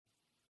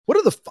What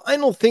are the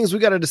final things we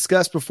got to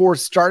discuss before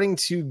starting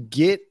to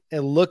get a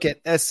look at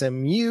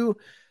SMU?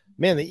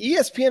 Man, the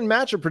ESPN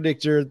matchup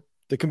predictor,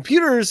 the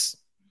computers,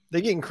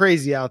 they're getting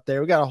crazy out there.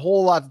 We got a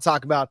whole lot to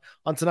talk about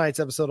on tonight's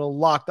episode of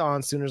Locked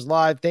On Sooners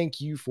Live. Thank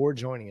you for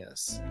joining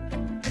us.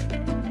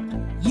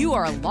 You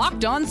are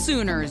Locked On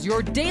Sooners,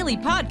 your daily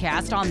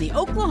podcast on the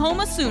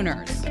Oklahoma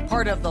Sooners,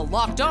 part of the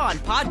Locked On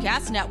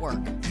Podcast Network,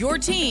 your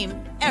team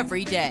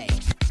every day.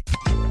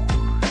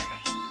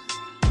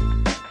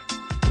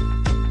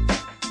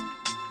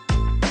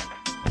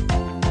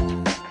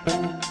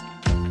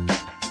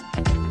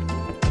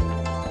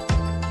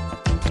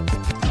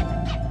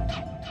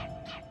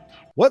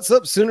 What's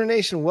up, Sooner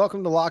Nation?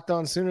 Welcome to Locked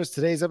On Sooners.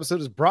 Today's episode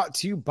is brought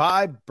to you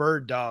by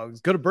Bird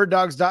Dogs. Go to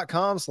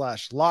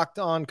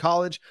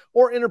birddogs.com/lockedoncollege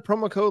or enter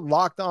promo code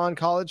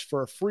LOCKEDONCollege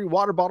for a free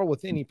water bottle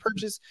with any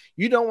purchase.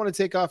 You don't want to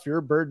take off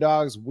your Bird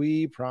Dogs,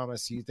 we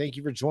promise you. Thank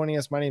you for joining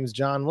us. My name is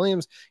John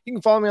Williams. You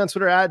can follow me on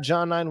Twitter at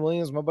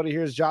John9Williams. My buddy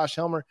here is Josh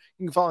Helmer.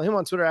 You can follow him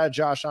on Twitter at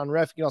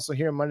JoshOnRef. You can also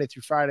hear him Monday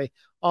through Friday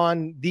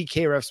on the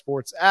KREF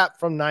Sports app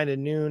from 9 to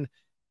noon.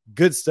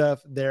 Good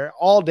stuff there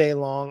all day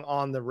long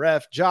on the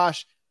Ref.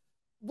 Josh,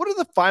 what are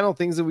the final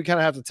things that we kind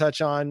of have to touch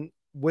on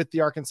with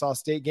the Arkansas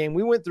State game?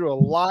 We went through a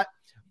lot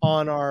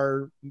on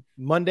our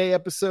Monday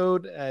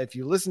episode. If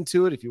you listened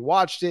to it, if you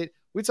watched it,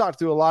 we talked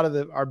through a lot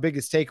of our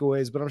biggest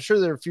takeaways, but I'm sure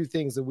there are a few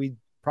things that we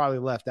probably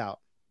left out.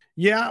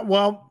 Yeah,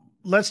 well,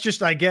 let's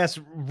just, I guess,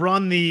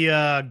 run the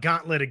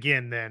gauntlet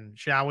again then,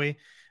 shall we?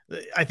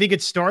 I think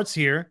it starts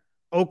here.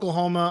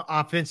 Oklahoma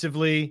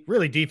offensively,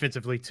 really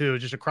defensively too,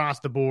 just across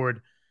the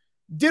board,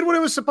 did what it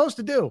was supposed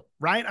to do,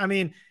 right? I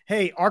mean,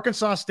 hey,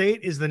 Arkansas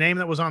State is the name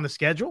that was on the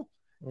schedule.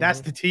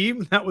 That's the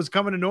team that was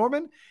coming to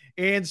Norman.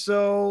 And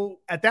so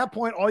at that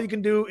point, all you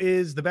can do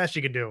is the best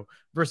you can do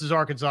versus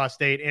Arkansas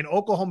State. And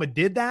Oklahoma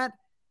did that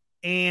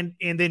and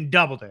then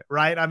doubled it,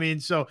 right? I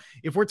mean, so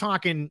if we're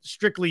talking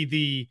strictly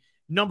the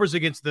numbers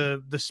against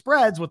the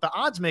spreads, what the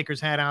odds makers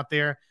had out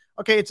there,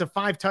 okay, it's a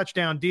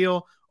 5-touchdown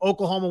deal.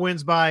 Oklahoma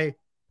wins by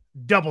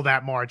double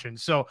that margin.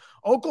 So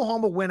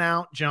Oklahoma went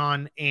out,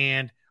 John,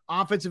 and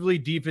offensively,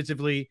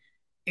 defensively,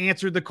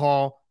 answered the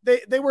call.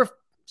 They were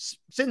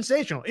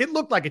sensational. It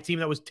looked like a team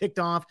that was ticked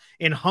off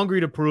and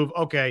hungry to prove,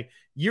 okay,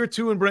 year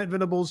 2 in Brent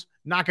Venables,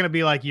 not going to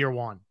be like year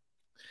 1.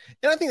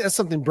 And I think that's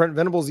something Brent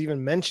Venables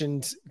even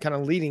mentioned kind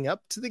of leading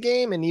up to the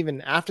game and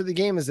even after the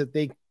game, is that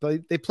they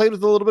played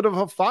with a little bit of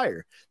a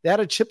fire. They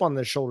had a chip on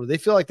their shoulder. They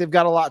feel like they've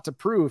got a lot to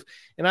prove.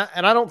 And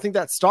I don't think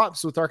that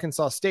stops with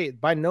Arkansas State.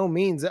 By no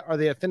means are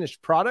they a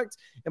finished product,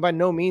 and by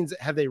no means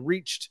have they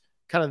reached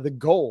kind of the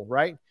goal,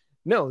 right?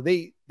 No,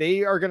 they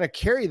are going to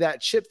carry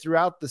that chip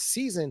throughout the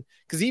season,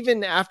 because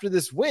even after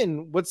this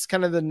win, what's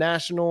kind of the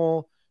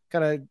national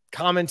kind of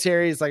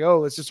commentary is like,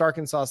 oh, it's just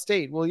Arkansas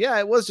State. Well, yeah,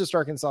 it was just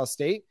Arkansas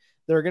State.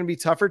 There are going to be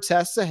tougher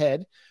tests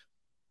ahead,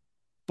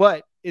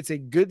 but it's a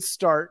good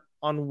start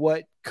on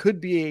what could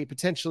be a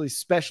potentially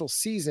special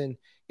season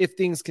if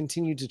things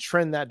continue to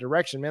trend that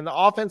direction. Man, the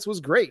offense was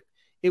great.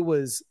 It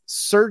was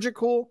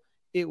surgical.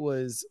 To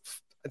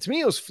me,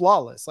 it was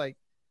flawless. Like,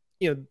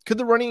 could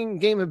the running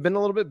game have been a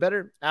little bit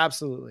better?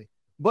 Absolutely.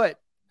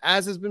 But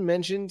as has been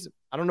mentioned,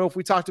 I don't know if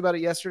we talked about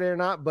it yesterday or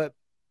not, but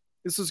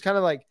this was kind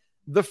of like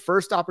the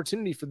first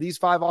opportunity for these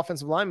 5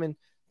 offensive linemen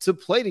to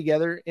play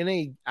together in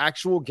an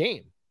actual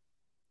game.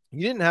 You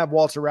didn't have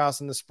Walter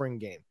Rouse in the spring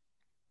game.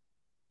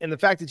 And the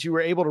fact that you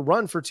were able to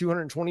run for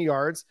 220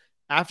 yards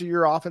after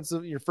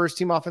your first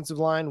team offensive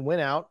line went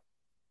out,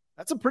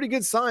 that's a pretty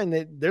good sign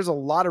that there's a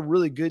lot of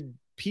really good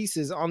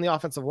pieces on the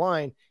offensive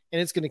line,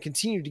 and it's going to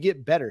continue to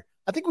get better.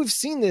 I think we've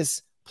seen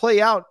this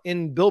play out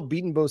in Bill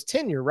Bedenbaugh's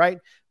tenure, right?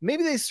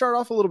 Maybe they start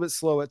off a little bit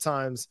slow at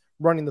times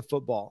running the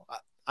football.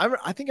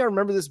 I think I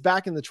remember this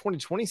back in the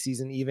 2020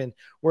 season even,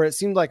 where it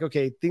seemed like,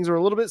 okay, things were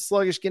a little bit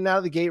sluggish getting out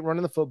of the gate,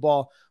 running the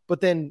football.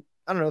 But then,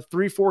 I don't know,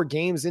 3-4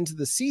 games into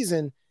the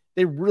season,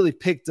 they really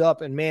picked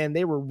up, and man,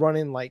 they were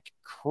running like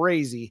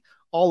crazy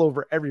all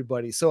over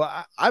everybody. So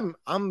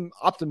I'm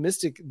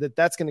optimistic that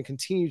that's going to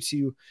continue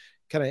to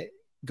kind of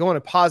go on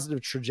a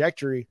positive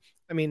trajectory.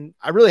 I mean,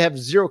 I really have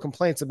zero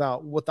complaints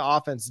about what the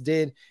offense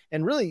did.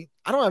 And really,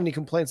 I don't have any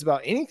complaints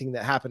about anything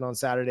that happened on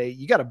Saturday.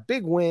 You got a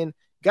big win,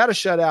 got a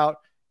shutout.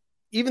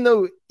 Even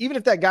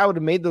if that guy would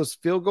have made those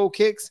field goal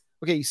kicks,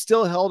 okay, you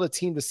still held a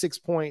team to 6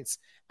 points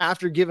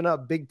after giving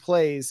up big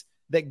plays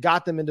that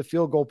got them into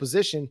field goal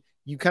position.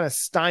 You kind of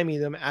stymie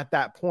them at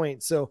that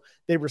point. So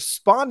they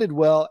responded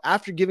well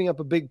after giving up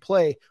a big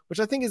play, which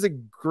I think is a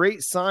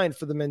great sign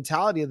for the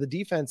mentality of the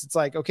defense. It's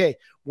like, okay,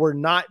 we're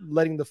not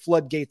letting the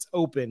floodgates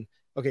open.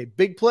 Okay,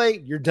 big play,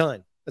 you're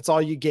done. That's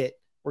all you get.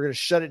 We're going to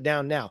shut it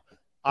down now.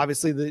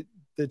 Obviously,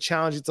 the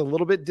challenge, it's a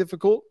little bit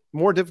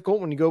more difficult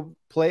when you go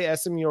play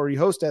SMU or you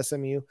host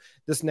SMU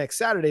this next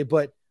Saturday.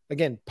 But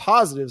again,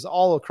 positives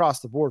all across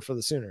the board for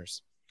the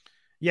Sooners.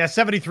 Yeah,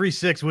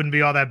 73-6 wouldn't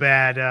be all that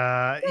bad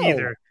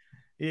either.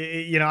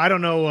 I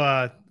don't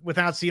know,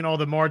 without seeing all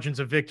the margins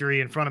of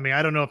victory in front of me,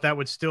 I don't know if that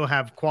would still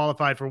have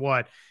qualified for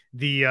what?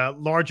 The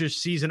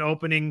largest season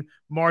opening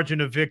margin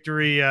of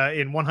victory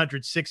in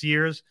 106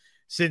 years.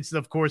 since,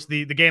 of course,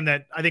 the game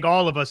that I think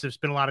all of us have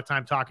spent a lot of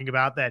time talking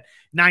about, that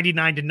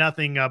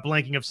 99-0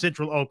 blanking of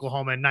Central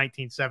Oklahoma in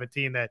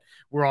 1917 that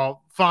we're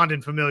all fond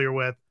and familiar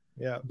with.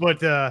 Yeah.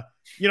 But,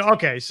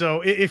 okay,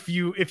 so if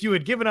you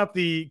had given up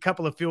the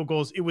couple of field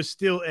goals, it was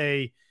still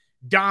a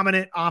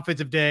dominant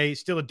offensive day,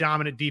 still a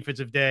dominant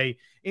defensive day.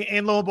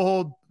 And lo and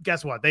behold,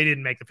 guess what? They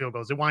didn't make the field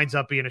goals. It winds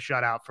up being a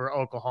shutout for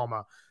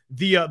Oklahoma.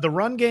 The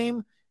run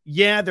game,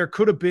 yeah, there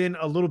could have been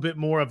a little bit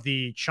more of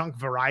the chunk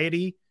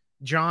variety,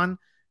 John.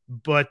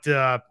 But,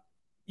 I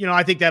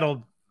think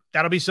that'll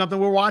be something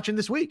we're watching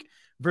this week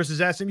versus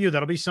SMU.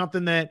 That'll be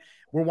something that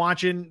we're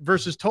watching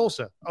versus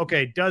Tulsa.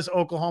 Okay, does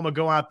Oklahoma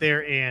go out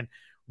there and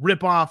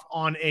rip off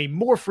on a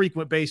more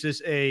frequent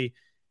basis a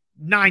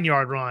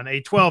 9-yard run, a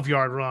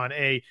 12-yard run,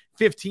 a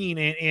 15,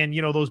 and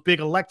those big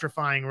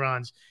electrifying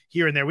runs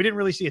here and there? We didn't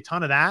really see a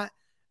ton of that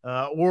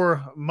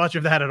or much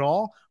of that at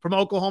all from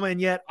Oklahoma.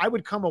 And yet I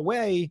would come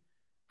away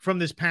from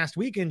this past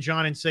weekend,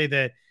 John, and say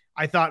that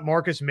I thought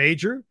Marcus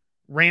Major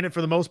ran it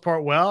for the most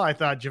part well. I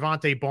thought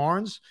Javante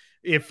Barnes,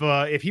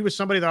 if he was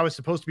somebody that I was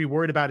supposed to be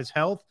worried about his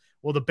health,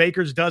 well, the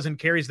Baker's dozen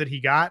carries that he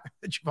got,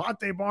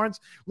 Javante Barnes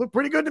looked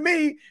pretty good to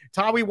me.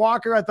 Tawi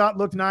Walker, I thought,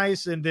 looked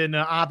nice. And then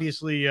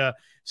obviously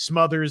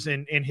Smothers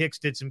and Hicks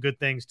did some good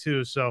things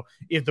too. So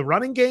if the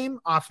running game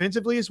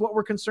offensively is what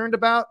we're concerned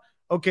about,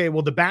 okay,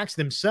 well, the backs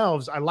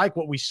themselves, I like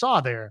what we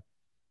saw there.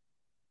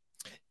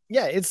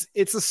 Yeah,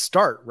 it's a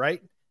start,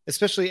 right?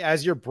 Especially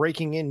as you're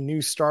breaking in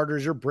new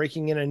starters, you're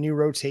breaking in a new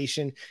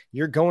rotation,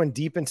 you're going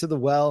deep into the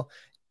well.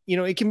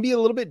 It can be a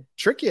little bit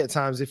tricky at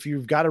times if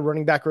you've got a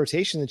running back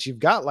rotation that you've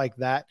got like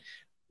that,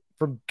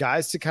 for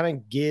guys to kind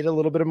of get a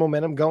little bit of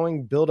momentum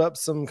going, build up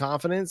some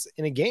confidence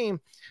in a game.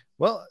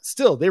 Well,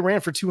 still, they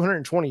ran for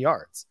 220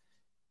 yards.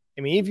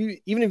 I mean,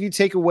 even if you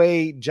take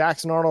away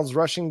Jackson Arnold's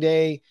rushing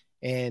day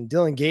and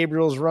Dylan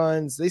Gabriel's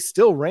runs, they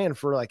still ran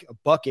for like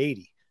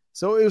 $180.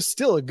 So it was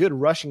still a good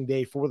rushing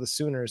day for the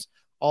Sooners.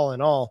 All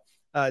in all,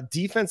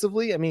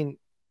 defensively, I mean,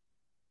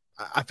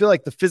 I feel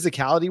like the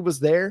physicality was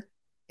there.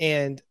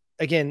 And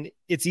again,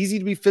 it's easy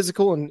to be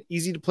physical and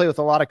easy to play with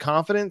a lot of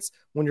confidence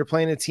when you're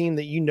playing a team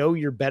that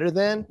you're better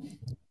than.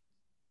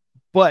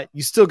 But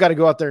you still got to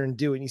go out there and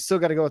do it. You still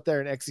got to go out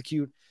there and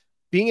execute.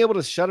 Being able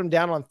to shut them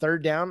down on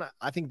third down,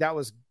 I think that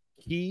was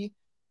key.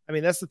 I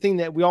mean, that's the thing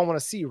that we all want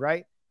to see,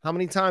 right? How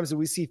many times did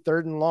we see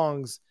third and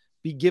longs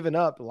be given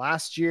up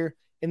last year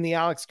in the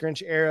Alex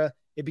Grinch era?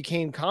 It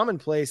became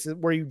commonplace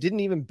where you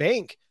didn't even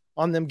bank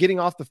on them getting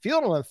off the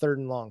field on a third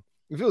and long.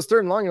 If it was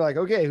third and long, you're like,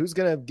 okay, who's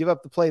going to give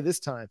up the play this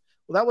time?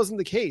 Well, that wasn't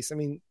the case. I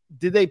mean,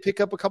 did they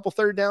pick up a couple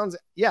third downs?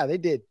 Yeah, they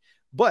did.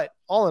 But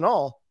all in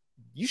all,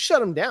 you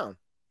shut them down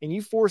and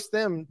you forced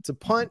them to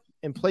punt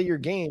and play your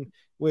game,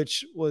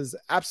 which was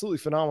absolutely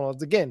phenomenal.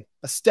 It's, again,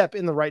 a step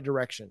in the right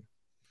direction.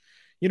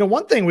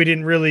 One thing we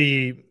didn't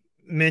really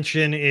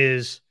mention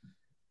is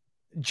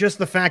just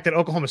the fact that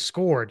Oklahoma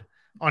scored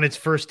on its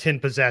first 10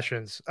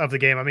 possessions of the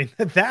game. I mean,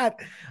 that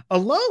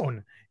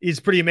alone is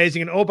pretty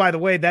amazing. And oh, by the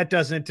way, that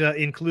doesn't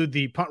include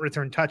the punt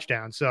return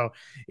touchdown. So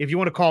if you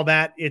want to call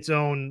that its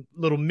own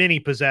little mini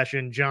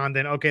possession, John,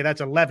 then okay,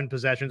 that's 11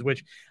 possessions,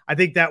 which I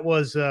think that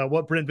was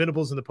what Brent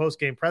Venables in the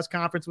post-game press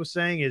conference was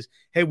saying is,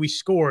 hey, we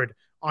scored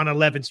on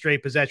 11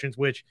 straight possessions,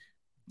 which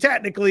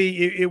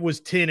technically it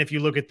was 10 if you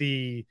look at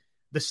the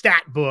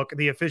stat book,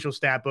 the official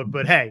stat book.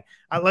 But hey,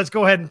 let's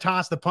go ahead and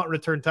toss the punt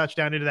return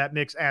touchdown into that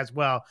mix as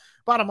well.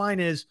 Bottom line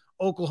is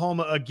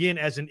Oklahoma, again,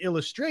 as an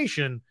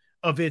illustration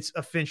of its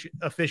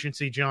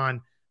efficiency,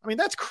 John. I mean,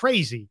 that's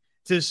crazy.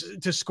 To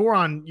score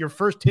on your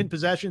first 10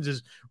 possessions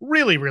is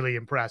really, really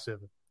impressive.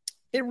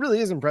 It really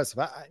is impressive.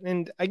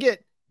 I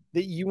get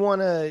that you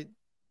want to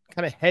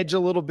kind of hedge a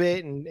little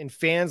bit and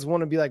fans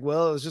want to be like,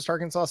 well, it was just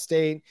Arkansas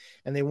State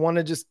and they want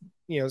to just,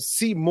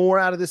 see more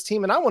out of this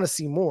team. And I want to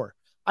see more.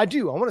 I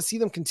do. I want to see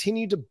them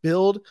continue to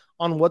build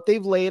on what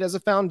they've laid as a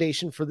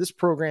foundation for this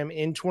program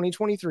in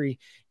 2023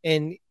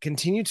 and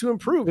continue to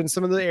improve in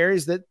some of the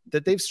areas that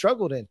they've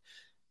struggled in.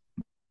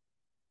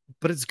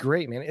 But it's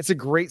great, man. It's a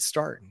great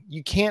start.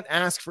 You can't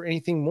ask for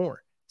anything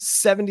more.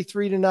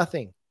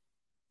 73-0.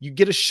 You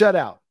get a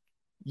shutout.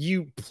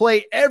 You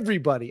play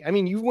everybody. I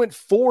mean, you went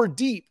 4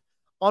 deep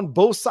on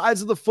both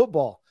sides of the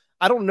football.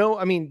 I don't know.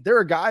 I mean, there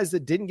are guys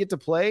that didn't get to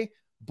play,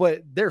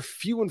 but they're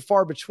few and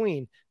far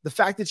between. The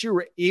fact that you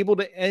were able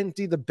to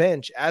empty the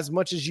bench as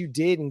much as you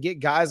did and get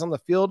guys on the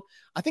field,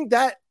 I think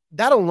that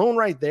alone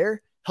right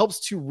there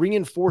helps to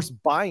reinforce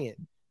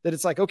buy-in. That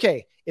it's like,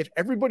 okay, if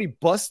everybody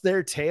busts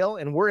their tail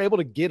and we're able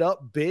to get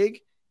up big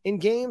in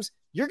games,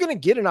 you're going to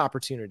get an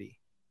opportunity.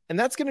 And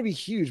that's going to be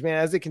huge, man.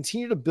 As they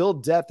continue to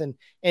build depth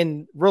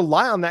and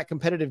rely on that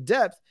competitive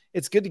depth,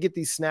 it's good to get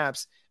these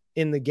snaps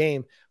in the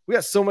game. We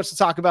got so much to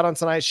talk about on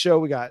tonight's show.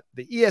 We got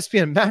the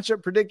ESPN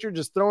matchup predictor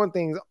just throwing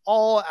things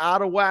all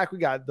out of whack. We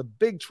got the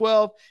Big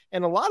 12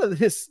 and a lot of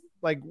this,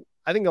 like,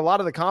 I think a lot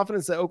of the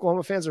confidence that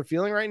Oklahoma fans are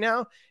feeling right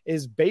now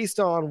is based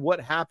on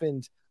what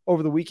happened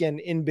over the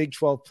weekend in Big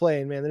 12 play.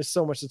 And man, there's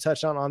so much to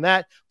touch on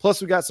that.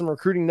 Plus we got some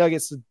recruiting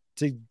nuggets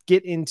to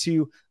get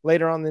into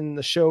later on in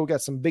the show. We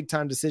got some big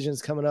time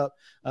decisions coming up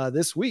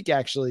this week,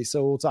 actually.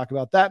 So we'll talk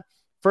about that.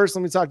 First,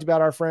 let me talk to you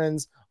about our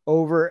friends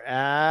over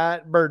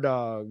at Bird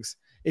Dogs.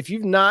 If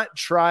you've not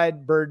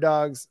tried Bird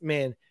Dogs,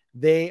 man,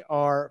 they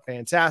are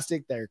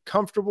fantastic. They're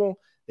comfortable.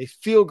 They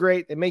feel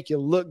great. They make you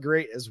look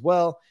great as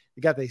well.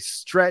 They got the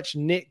stretch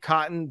knit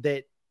cotton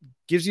that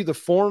gives you the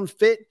form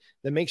fit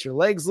that makes your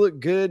legs look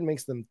good,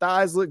 makes them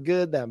thighs look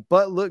good, that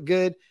butt look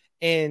good,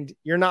 and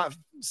you're not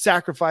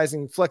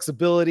sacrificing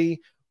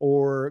flexibility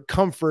or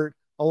comfort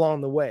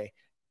along the way.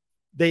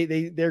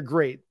 They're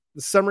great.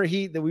 The summer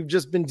heat that we've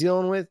just been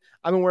dealing with,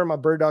 I've been wearing my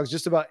Bird Dogs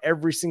just about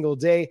every single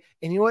day.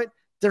 And you know what?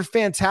 They're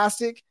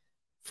fantastic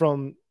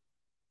from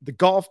the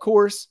golf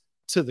course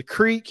to the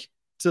creek,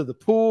 to the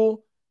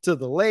pool, to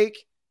the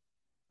lake,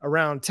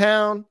 around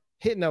town,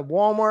 hitting up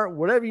Walmart,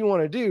 whatever you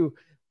want to do.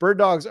 Bird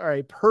Dogs are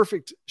a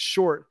perfect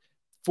short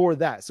for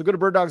that. So go to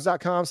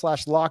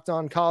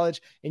birddogs.com/lockedoncollege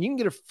and you can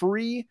get a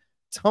free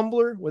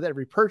tumbler with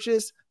every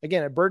purchase.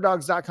 Again, at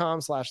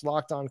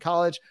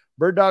birddogs.com/lockedoncollege.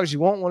 Bird Dogs, you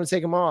won't want to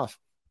take them off.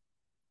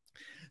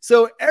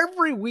 So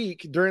every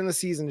week during the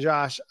season,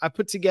 Josh, I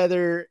put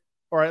together,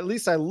 or at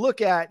least I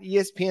look at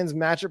ESPN's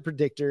matchup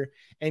predictor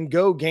and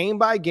go game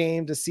by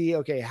game to see,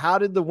 okay, how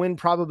did the win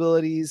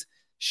probabilities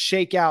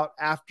shake out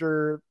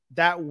after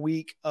that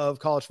week of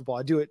college football?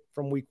 I do it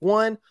from week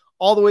 1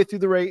 all the way through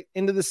the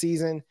end of the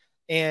season.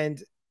 And,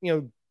 you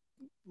know,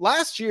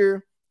 last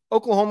year,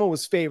 Oklahoma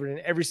was favored in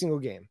every single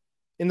game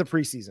in the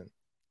preseason.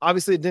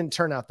 Obviously, it didn't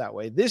turn out that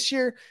way. This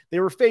year, they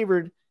were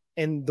favored,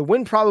 and the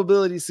win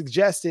probability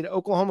suggested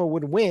Oklahoma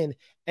would win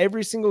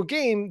every single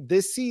game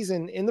this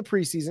season in the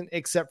preseason,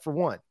 except for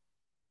one,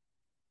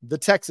 the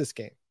Texas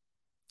game.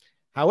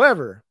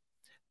 However,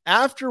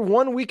 after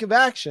 1 week of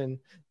action,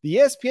 the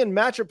ESPN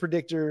matchup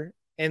predictor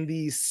and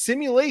the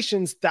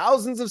simulations,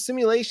 thousands of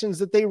simulations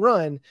that they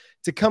run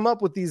to come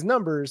up with these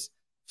numbers,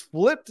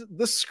 flipped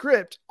the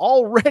script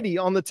already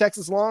on the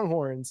Texas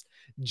Longhorns,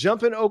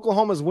 jumping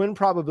Oklahoma's win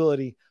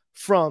probability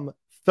from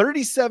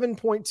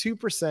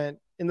 37.2%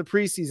 in the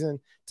preseason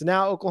to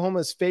now Oklahoma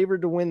is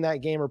favored to win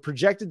that game, or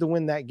projected to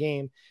win that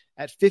game,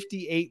 at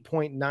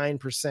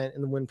 58.9%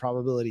 in the win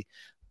probability.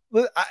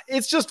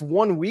 It's just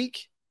 1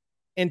 week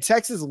and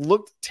Texas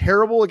looked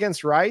terrible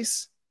against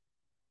Rice.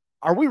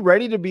 Are we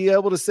ready to be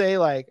able to say,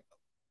 like,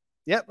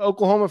 yep,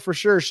 Oklahoma for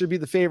sure should be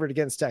the favorite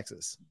against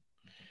Texas?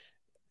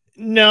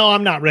 No,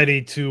 I'm not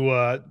ready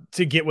to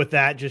get with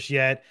that just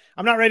yet.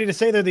 I'm not ready to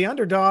say they're the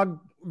underdog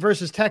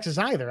versus Texas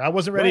either. I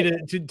wasn't ready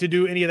to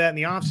do any of that in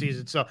the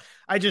offseason. So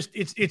I just,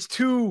 it's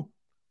too,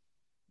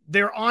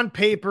 they're on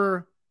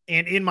paper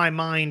and in my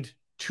mind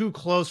too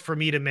close for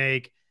me to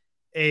make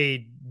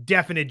a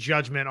definite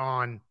judgment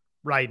on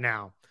right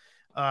now.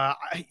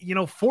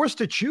 Forced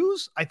to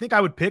choose, I think I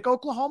would pick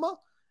Oklahoma,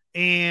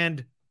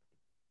 and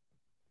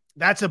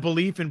that's a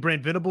belief in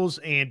Brent Venables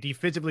and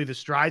defensively the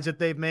strides that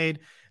they've made.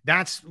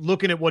 That's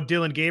looking at what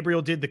Dylan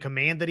Gabriel did, the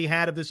command that he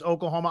had of this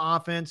Oklahoma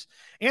offense,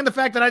 and the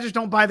fact that I just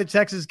don't buy that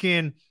Texas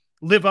can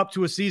live up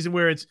to a season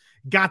where it's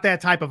got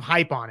that type of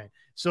hype on it.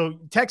 So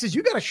Texas,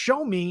 you got to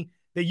show me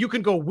that you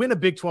can go win a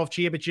Big 12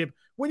 championship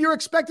when you're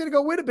expected to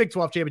go win a Big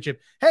 12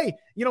 championship. Hey,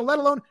 let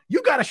alone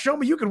you got to show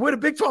me you can win a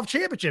Big 12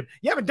 championship.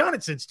 You haven't done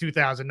it since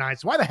 2009.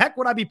 So why the heck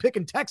would I be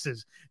picking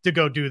Texas to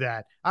go do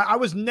that? I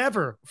was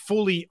never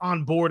fully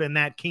on board in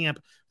that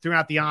camp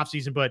throughout the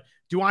offseason, but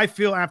do I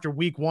feel after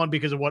week 1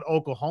 because of what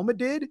Oklahoma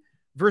did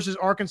versus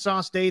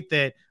Arkansas State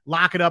that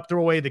lock it up,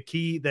 throw away the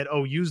key, that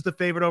OU's the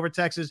favorite over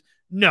Texas?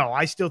 No,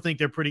 I still think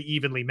they're pretty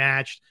evenly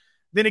matched.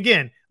 Then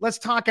again, let's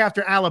talk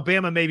after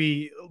Alabama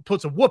maybe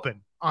puts a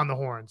whooping on the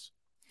Horns.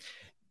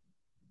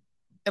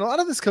 And a lot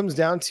of this comes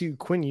down to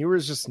Quinn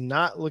Ewers just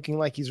not looking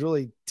like he's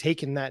really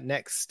taken that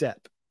next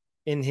step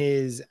in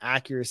his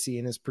accuracy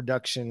and his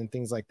production and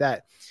things like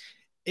that.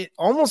 It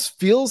almost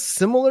feels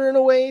similar in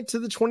a way to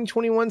the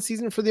 2021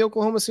 season for the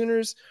Oklahoma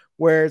Sooners,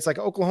 where it's like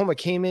Oklahoma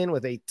came in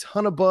with a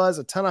ton of buzz,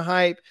 a ton of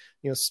hype.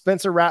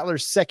 Spencer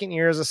Rattler's second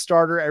year as a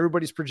starter,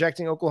 everybody's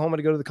projecting Oklahoma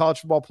to go to the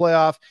college football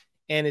playoff,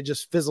 and it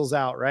just fizzles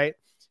out, right?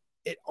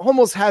 It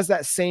almost has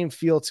that same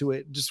feel to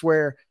it, just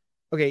where,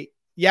 okay,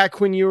 yeah,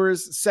 Quinn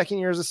Ewers, second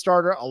year as a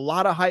starter, a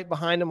lot of hype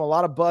behind him, a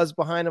lot of buzz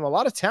behind him, a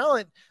lot of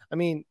talent. I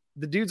mean,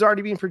 the dude's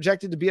already being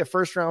projected to be a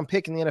first-round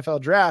pick in the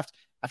NFL draft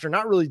after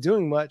not really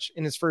doing much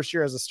in his first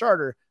year as a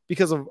starter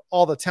because of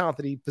all the talent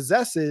that he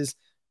possesses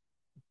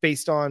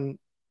based on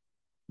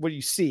what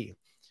you see.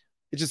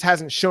 It just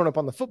hasn't shown up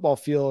on the football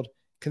field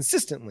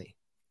consistently.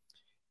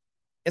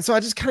 And so I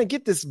just kind of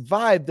get this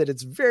vibe that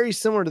it's very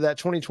similar to that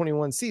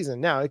 2021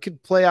 season. Now, it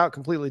could play out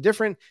completely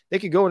different. They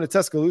could go into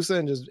Tuscaloosa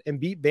and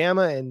beat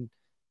Bama and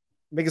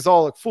make us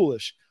all look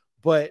foolish.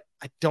 But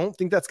I don't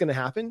think that's going to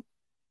happen.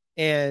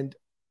 And,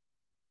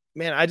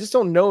 man, I just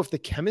don't know if the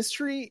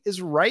chemistry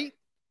is right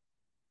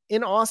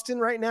in Austin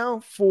right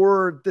now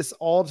for this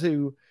all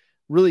to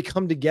really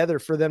come together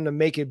for them to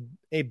make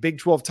a Big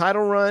 12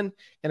 title run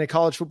and a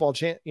college football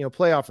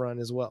playoff run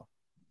as well.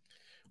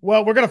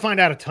 Well, we're going to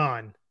find out a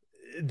ton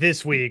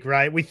this week,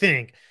 right? We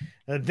think.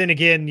 Then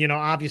again,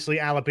 obviously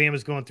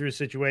Alabama's going through a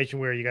situation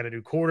where you got a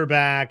new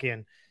quarterback,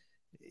 and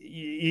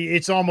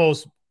it's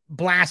almost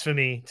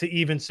blasphemy to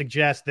even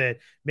suggest that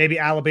maybe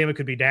Alabama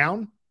could be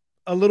down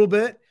a little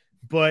bit.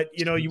 But,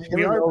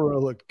 we are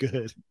look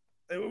good.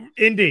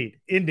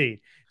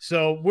 Indeed.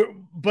 So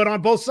but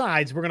on both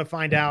sides, we're going to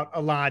find out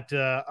a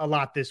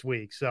lot this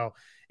week. So,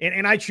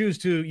 and I choose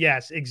to,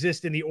 yes,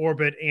 exist in the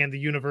orbit and the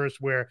universe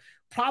where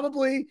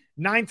probably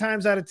 9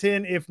 times out of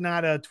 10, if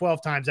not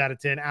 12 times out of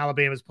 10,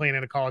 Alabama's playing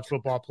in a college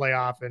football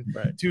playoff, and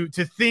right.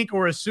 to think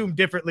or assume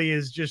differently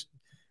is just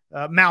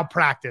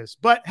malpractice.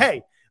 But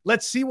hey,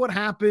 let's see what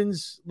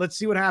happens. Let's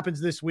see what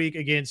happens this week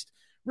against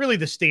really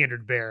the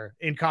standard bearer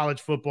in college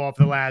football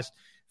for the last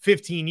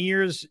 15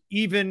 years,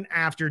 even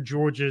after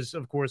Georgia's,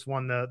 of course,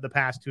 won the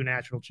past 2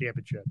 national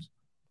championships.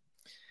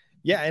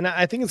 Yeah, and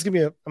I think it's going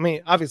to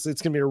be obviously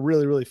it's going to be a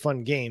really, really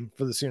fun game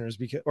for the Sooners,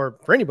 or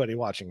for anybody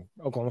watching.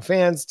 Oklahoma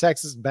fans,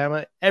 Texas,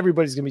 Bama,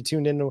 everybody's going to be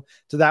tuned into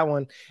that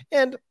one.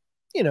 And,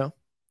 a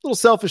little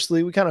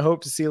selfishly, we kind of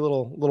hope to see a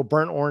little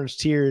burnt orange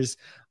tears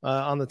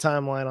on the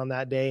timeline on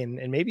that day,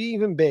 and maybe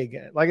even big.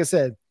 Like I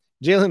said,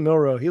 Jalen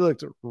Milroe, he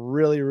looked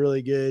really,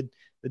 really good.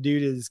 The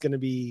dude is going to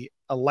be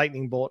a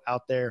lightning bolt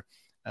out there.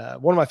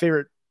 One of my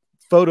favorite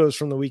photos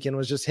from the weekend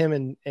was just him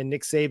and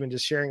Nick Saban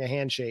just sharing a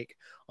handshake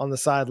on the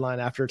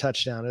sideline after a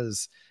touchdown. It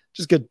was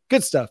just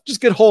good stuff,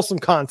 just good, wholesome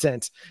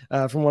content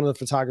from one of the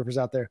photographers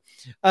out there.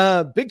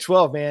 Big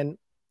 12, man,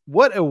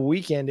 what a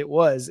weekend it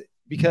was,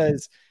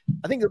 because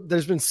I think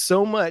there's been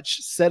so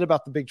much said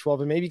about the Big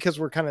 12, and maybe because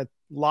we're kind of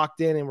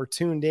locked in and we're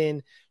tuned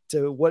in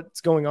to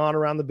what's going on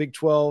around the Big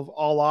 12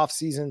 all off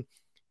season.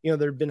 There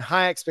have been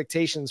high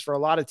expectations for a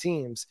lot of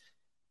teams.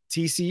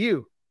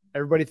 TCU,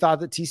 everybody thought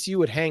that TCU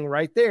would hang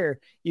right there,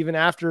 even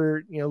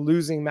after,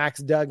 losing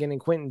Max Duggan and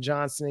Quentin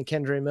Johnson and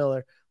Kendre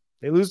Miller.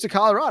 They lose to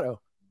Colorado,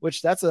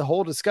 which that's a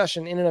whole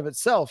discussion in and of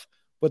itself,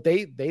 but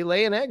they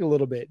lay an egg a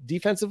little bit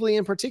defensively.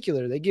 In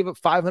particular, they gave up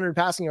 500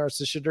 passing yards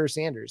to Shadur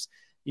Sanders.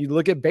 You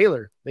look at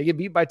Baylor, they get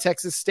beat by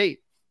Texas State.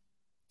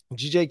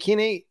 GJ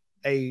Kinney,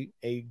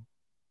 a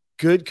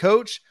good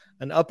coach,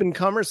 an up and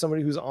comer,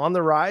 somebody who's on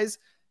the rise.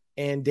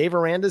 And Dave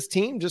Aranda's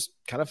team just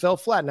kind of fell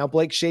flat. Now,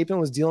 Blake Shapen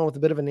was dealing with a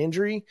bit of an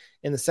injury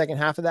in the second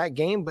half of that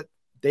game, but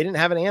they didn't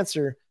have an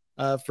answer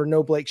for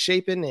no Blake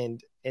Shapen,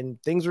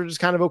 and things were just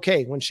kind of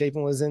okay when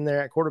Shapen was in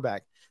there at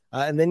quarterback.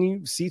 And then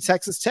you see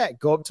Texas Tech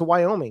go up to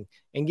Wyoming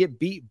and get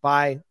beat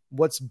by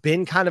what's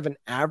been kind of an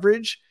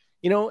average,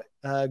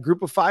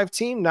 group of 5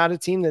 team, not a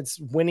team that's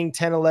winning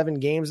 10, 11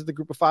 games at the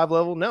group of 5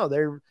 level. No,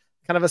 they're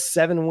kind of a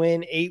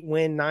 7-win,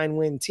 8-win,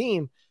 9-win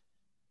team.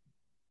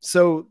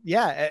 So,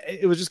 yeah,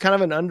 it was just kind of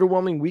an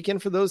underwhelming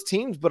weekend for those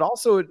teams, but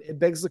also it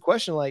begs the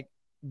question,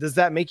 does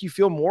that make you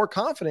feel more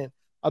confident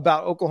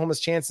about Oklahoma's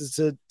chances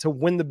to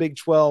win the Big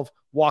 12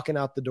 walking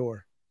out the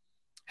door?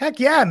 Heck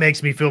yeah, it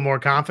makes me feel more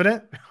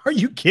confident. Are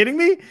you kidding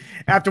me?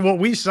 After what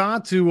we saw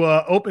to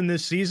open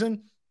this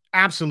season?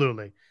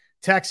 Absolutely.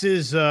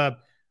 Texas,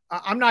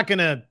 I'm not going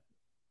to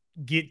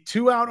get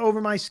too out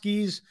over my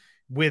skis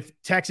with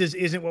Texas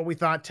isn't what we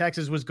thought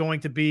Texas was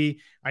going to be.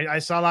 I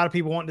saw a lot of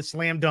people wanting to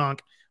slam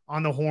dunk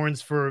on the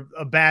Horns for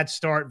a bad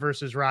start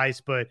versus Rice,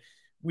 but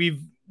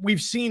we've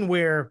seen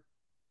where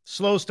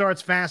slow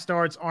starts, fast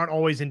starts aren't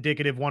always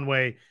indicative one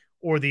way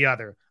or the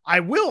other. I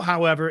will,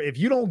 however, if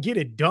you don't get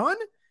it done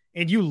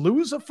and you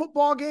lose a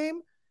football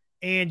game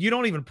and you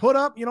don't even put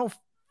up,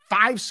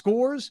 5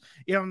 scores,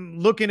 I'm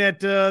looking at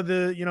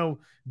the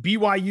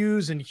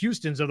BYUs and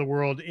Houstons of the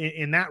world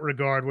in that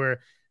regard,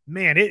 where,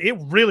 man, it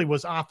really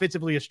was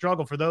offensively a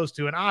struggle for those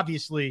two. And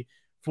obviously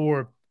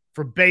for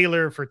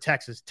Baylor, for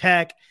Texas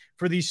Tech,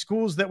 for these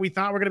schools that we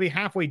thought were going to be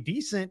halfway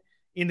decent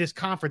in this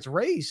conference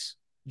race,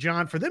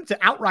 John, for them to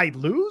outright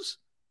lose.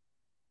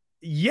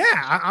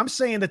 Yeah, I'm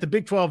saying that the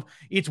Big 12,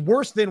 it's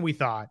worse than we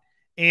thought.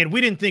 And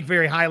we didn't think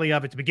very highly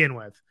of it to begin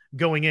with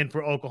going in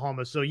for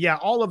Oklahoma. So yeah,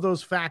 all of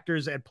those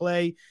factors at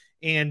play.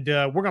 And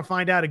we're going to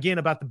find out again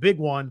about the big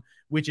one,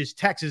 which is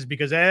Texas,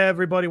 because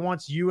everybody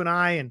wants you and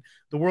I and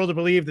the world to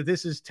believe that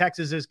this is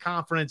Texas's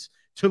conference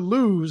to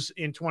lose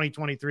in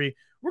 2023.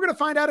 We're going to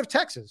find out if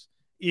Texas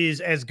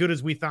is as good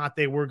as we thought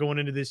they were going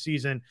into this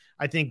season.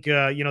 I think,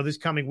 this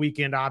coming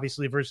weekend,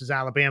 obviously, versus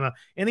Alabama.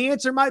 And the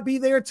answer might be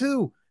there,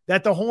 too,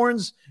 that the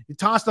Horns,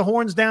 toss the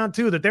Horns down,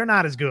 too, that they're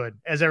not as good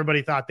as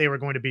everybody thought they were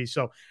going to be.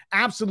 So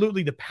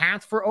absolutely the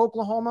path for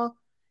Oklahoma,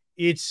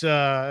 it's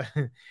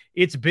been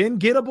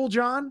gettable,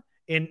 John.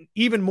 And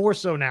even more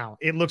so now,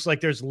 it looks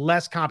like there's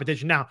less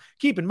competition. Now,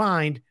 keep in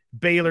mind,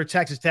 Baylor,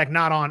 Texas Tech,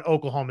 not on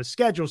Oklahoma's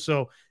schedule.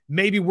 So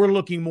maybe we're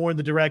looking more in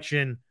the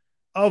direction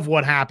of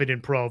what happened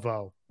in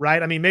Provo,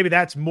 right? I mean, maybe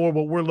that's more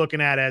what we're looking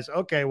at as,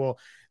 okay, well,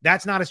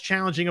 that's not as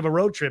challenging of a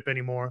road trip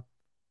anymore.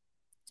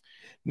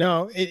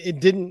 No, it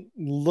didn't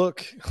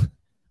look,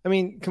 I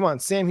mean, come on,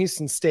 Sam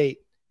Houston State,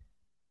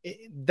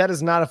 that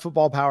is not a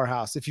football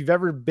powerhouse. If you've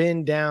ever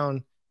been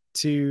down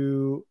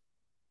to,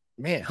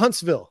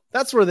 Huntsville,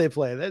 that's where they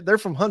play. They're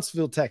from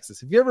Huntsville,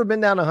 Texas. If you've ever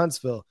been down to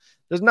Huntsville,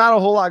 there's not a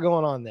whole lot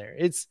going on there.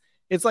 It's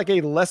like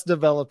a less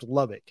developed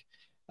Lubbock.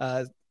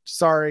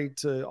 Sorry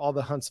to all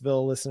the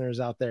Huntsville listeners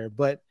out there,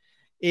 but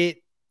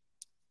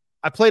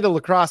I played a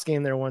lacrosse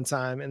game there one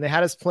time, and they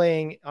had us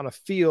playing on a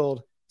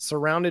field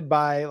surrounded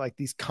by like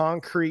these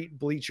concrete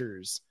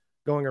bleachers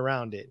going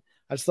around it.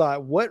 I just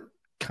thought, what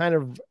kind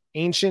of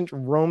ancient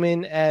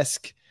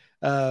Roman-esque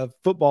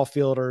football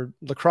field or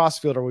lacrosse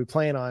field are we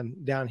playing on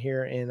down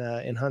here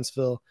in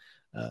Huntsville,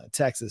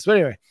 Texas? But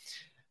anyway,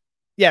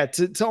 yeah,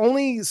 to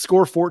only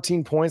score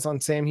 14 points on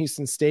Sam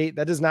Houston State,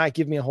 that does not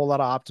give me a whole lot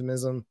of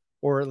optimism,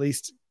 or at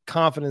least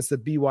confidence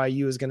that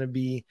BYU is going to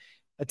be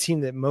a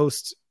team that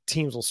most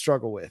teams will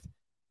struggle with.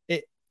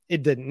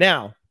 It didn't.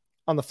 Now,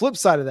 on the flip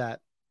side of that,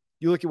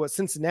 you look at what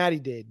Cincinnati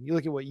did, you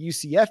look at what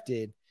UCF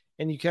did,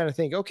 and you kind of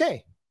think,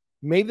 okay,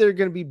 maybe they're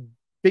going to be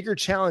bigger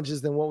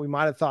challenges than what we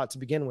might have thought to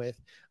begin with.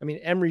 I mean,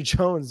 Emory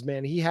Jones,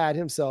 man, he had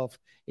himself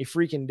a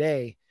freaking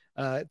day.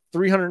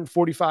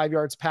 345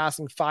 yards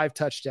passing, 5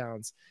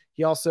 touchdowns.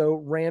 He also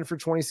ran for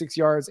 26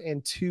 yards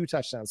and 2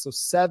 touchdowns. So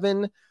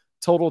 7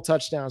 total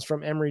touchdowns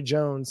from Emory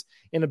Jones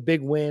in a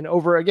big win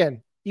over,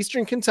 again,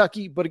 Eastern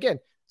Kentucky. But again,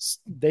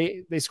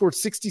 they scored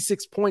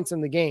 66 points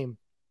in the game,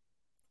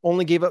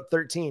 only gave up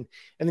 13.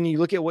 And then you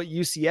look at what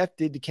UCF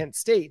did to Kent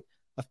State,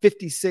 a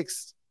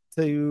 56-6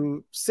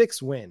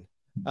 win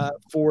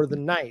for the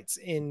Knights.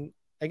 In,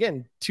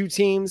 again, 2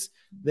 teams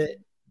that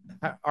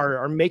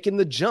are making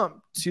the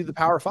jump to the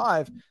Power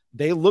 5.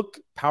 They look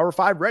Power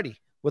 5 ready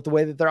with the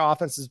way that their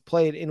offense is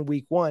played in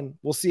week 1.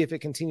 We'll see if it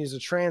continues to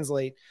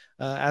translate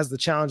as the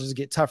challenges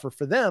get tougher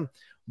for them.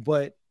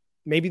 But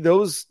maybe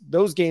those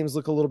games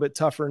look a little bit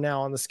tougher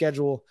now on the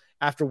schedule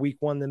after week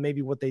 1 than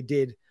maybe what they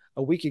did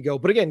a week ago.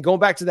 But again, going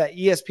back to that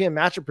ESPN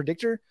matchup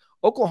predictor,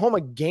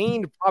 Oklahoma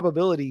gained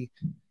probability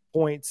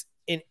points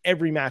in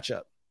every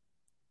matchup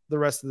the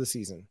rest of the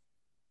season.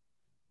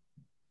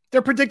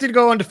 They're predicted to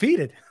go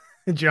undefeated,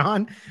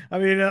 John. I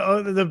mean,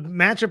 the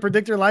matchup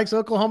predictor likes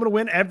Oklahoma to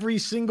win every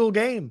single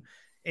game.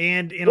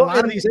 And in a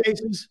lot of these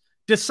cases,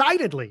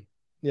 decidedly.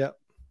 Yeah.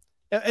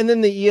 And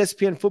then the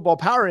ESPN Football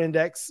Power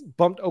Index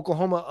bumped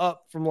Oklahoma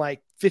up from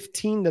like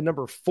 15 to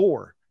number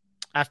 4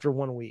 after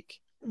 1 week.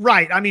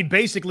 Right. I mean,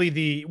 basically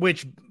the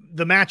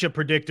matchup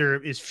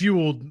predictor is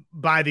fueled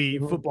by the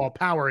Football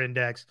Power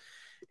Index.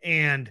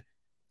 And,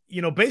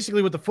 you know,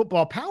 basically what the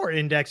Football Power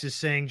Index is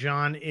saying,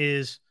 John,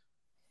 is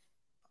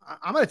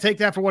I'm going to take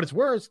that for what it's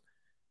worth.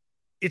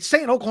 It's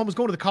saying Oklahoma's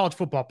going to the college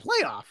football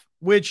playoff,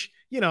 which,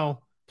 you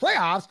know,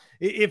 playoffs,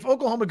 if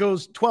Oklahoma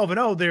goes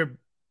 12-0, they're,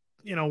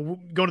 you know,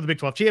 going to the Big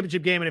 12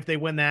 championship game. And if they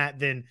win that,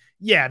 then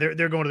yeah,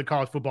 they're going to the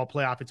college football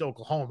playoff. It's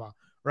Oklahoma,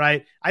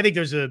 right? I think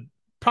there's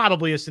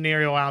probably a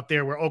scenario out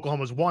there where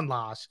Oklahoma's 1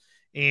 loss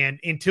and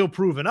until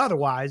proven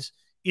otherwise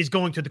is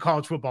going to the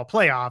college football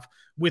playoff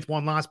with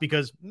 1 loss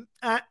because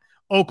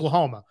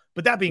Oklahoma.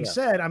 But that being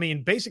said, I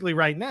mean, basically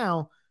right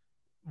now,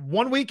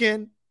 1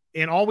 weekend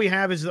and all we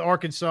have is the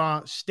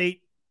Arkansas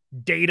State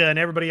data and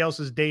everybody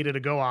else's data to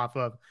go off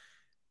of.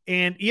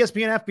 And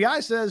ESPN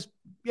FBI says,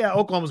 yeah,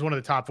 Oklahoma's one of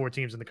the top 4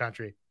 teams in the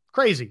country.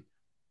 Crazy.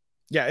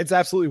 Yeah, it's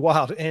absolutely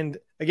wild. And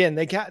again,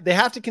 they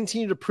have to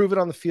continue to prove it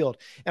on the field.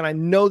 And I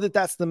know that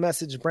that's the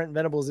message Brent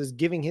Venables is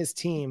giving his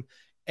team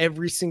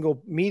every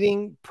single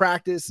meeting,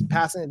 practice,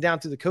 passing it down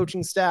to the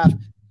coaching staff.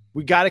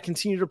 We got to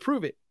continue to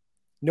prove it.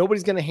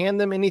 Nobody's going to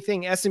hand them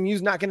anything.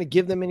 SMU's not going to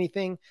give them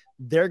anything.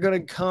 They're going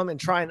to come and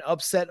try and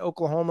upset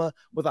Oklahoma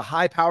with a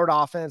high-powered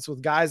offense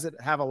with guys that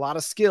have a lot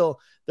of skill.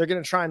 They're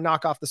going to try and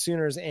knock off the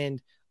Sooners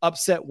and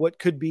upset what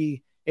could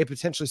be a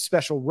potentially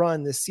special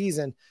run this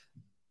season.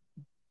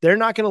 They're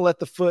not going to let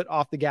the foot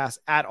off the gas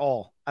at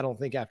all, I don't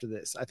think, after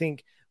this. I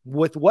think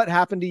with what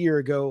happened a year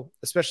ago,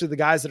 especially the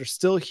guys that are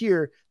still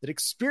here that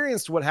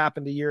experienced what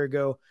happened a year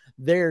ago,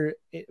 they're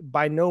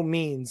by no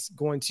means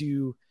going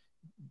to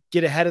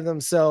get ahead of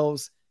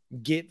themselves,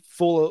 get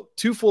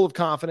too full of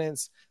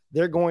confidence.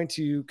 They're going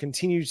to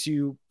continue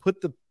to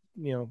put the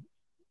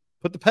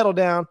pedal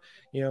down.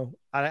 You know,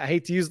 I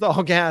hate to use the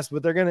all gas,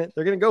 but they're going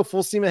to go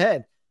full steam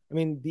ahead. I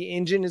mean, the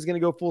engine is going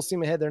to go full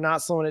steam ahead. They're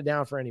not slowing it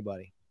down for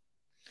anybody.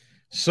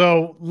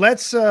 So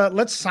let's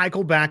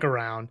cycle back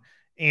around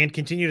and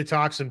continue to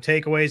talk some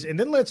takeaways. And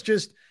then let's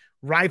just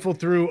rifle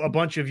through a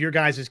bunch of your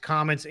guys'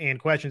 comments and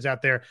questions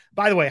out there.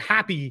 By the way,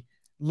 happy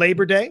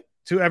Labor Day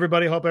to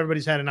everybody. Hope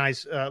everybody's had a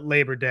nice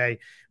Labor Day.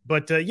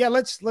 But yeah,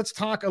 let's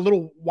talk a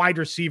little wide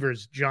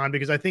receivers, John,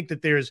 because I think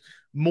that there's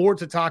more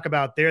to talk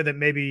about there that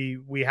maybe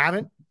we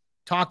haven't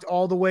talked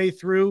all the way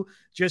through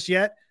just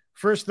yet.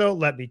 First, though,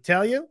 let me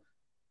tell you,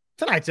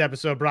 tonight's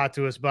episode brought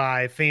to us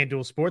by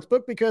FanDuel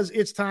Sportsbook because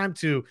it's time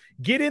to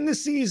get in the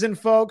season,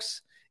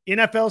 folks.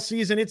 NFL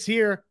season, it's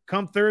here.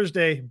 Come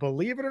Thursday,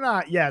 believe it or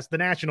not, yes, the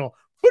National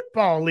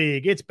Football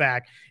League, it's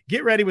back.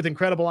 Get ready with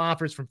incredible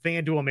offers from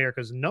FanDuel,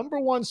 America's #1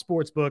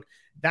 sportsbook.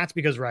 That's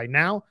because right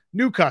now,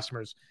 new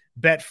customers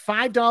bet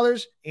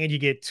 $5 and you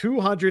get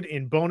 $200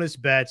 in bonus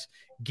bets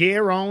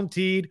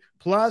guaranteed.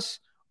 Plus,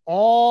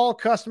 all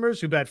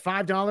customers who bet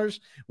 $5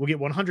 will get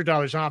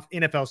 $100 off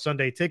NFL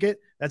Sunday ticket.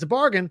 That's a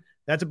bargain.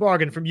 That's a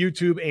bargain from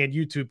YouTube and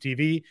YouTube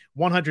TV.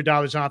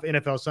 $100 off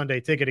NFL Sunday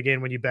ticket again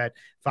when you bet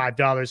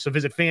 $5. So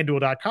visit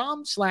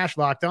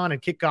FanDuel.com/lockedon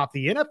and kick off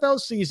the NFL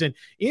season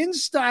in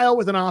style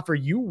with an offer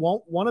you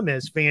won't want to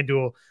miss.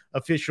 FanDuel,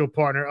 official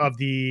partner of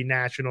the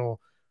National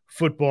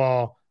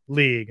Football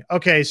league.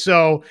 Okay,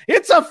 so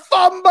it's a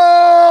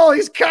fumble.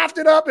 He's coughed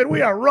it up, and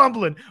we are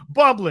rumbling,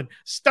 bumbling,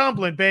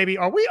 stumbling, baby.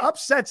 Are we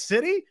upset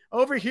city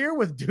over here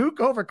with Duke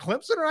over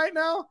Clemson right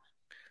now?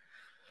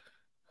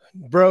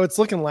 Bro, it's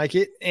looking like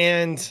it,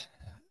 and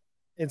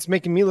it's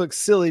making me look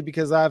silly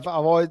because I've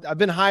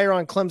been higher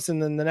on Clemson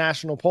than the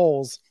national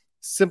polls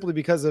simply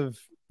because of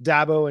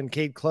Dabo and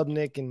Cade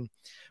Klubnik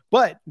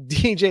but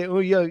DJ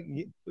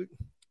Uyo,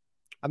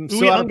 I'm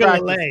so out of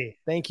practice.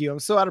 Thank you. I'm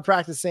so out of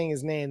practice saying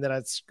his name that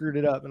I screwed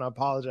it up, and I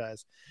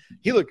apologize.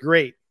 He looked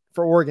great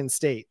for Oregon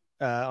State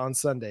on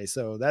Sunday,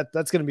 so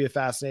that's going to be a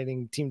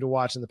fascinating team to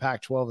watch in the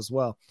Pac-12 as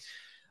well.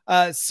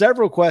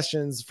 Several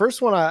questions.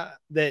 First one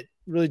that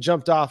really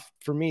jumped off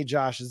for me,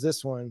 Josh, is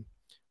this one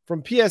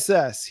from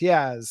PSS. He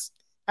asks,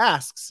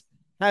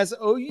 has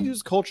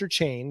OU's culture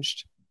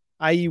changed,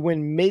 i.e.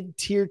 when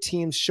mid-tier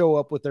teams show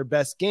up with their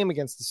best game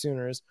against the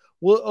Sooners?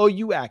 Will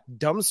OU act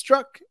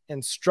dumbstruck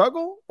and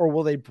struggle, or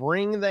will they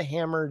bring the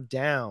hammer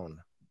down?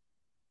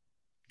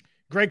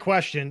 Great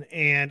question,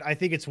 and I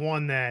think it's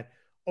one that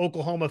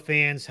Oklahoma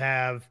fans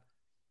have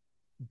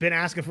been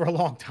asking for a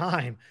long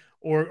time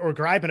or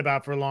griping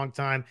about for a long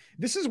time.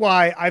 This is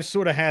why I've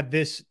sort of had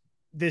this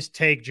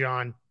take,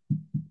 John,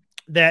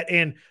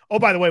 and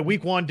by the way,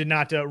 week 1 did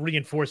not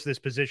reinforce this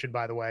position,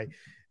 by the way,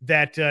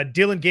 that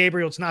Dylan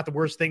Gabriel, it's not the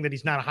worst thing that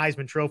he's not a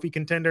Heisman Trophy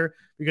contender,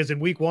 because in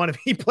week 1, if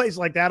he plays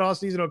like that all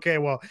season, okay,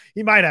 well,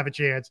 he might have a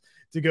chance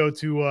to go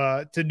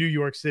to New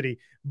York City.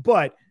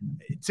 But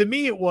to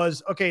me, it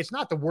was, okay, it's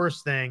not the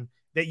worst thing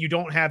that you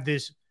don't have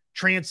this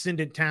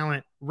transcendent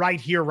talent right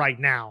here, right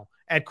now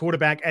at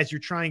quarterback as you're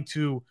trying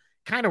to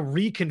kind of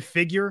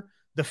reconfigure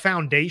the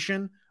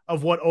foundation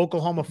of what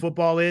Oklahoma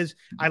football is.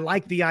 I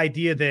like the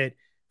idea that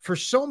for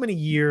so many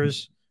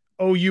years,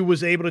 OU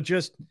was able to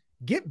just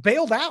get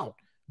bailed out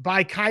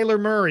by Kyler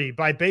Murray,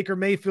 by Baker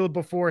Mayfield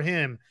before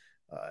him,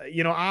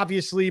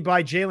 obviously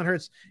by Jalen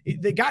Hurts.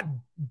 They got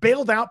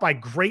bailed out by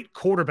great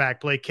quarterback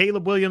play.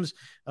 Caleb Williams,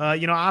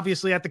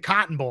 obviously at the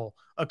Cotton Bowl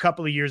a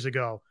couple of years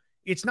ago.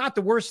 It's not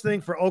the worst thing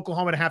for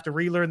Oklahoma to have to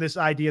relearn this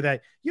idea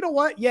that, you know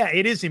what? Yeah,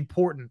 it is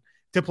important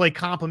to play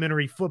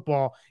complementary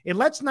football. And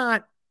let's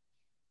not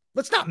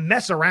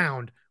mess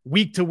around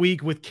week to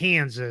week with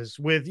Kansas,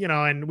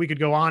 and we could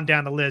go on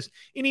down the list,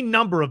 any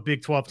number of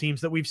Big 12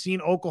 teams that we've seen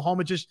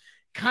Oklahoma just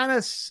kind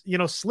of,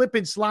 slip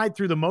and slide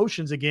through the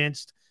motions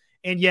against.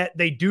 And yet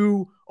they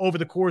do over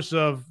the course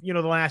of, the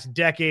last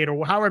decade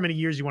or however many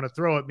years you want to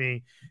throw at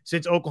me,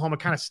 since Oklahoma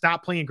kind of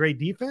stopped playing great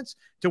defense,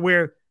 to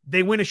where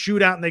they win a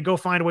shootout and they go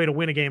find a way to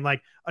win a game.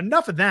 Like,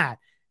 enough of that.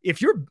 If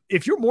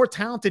you're more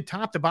talented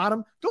top to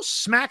bottom, go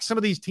smack some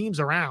of these teams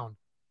around.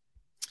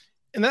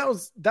 And that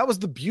was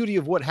the beauty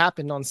of what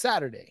happened on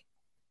Saturday,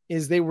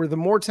 is they were the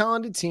more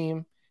talented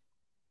team.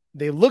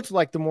 They looked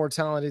like the more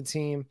talented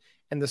team,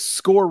 and the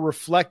score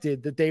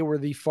reflected that they were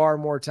the far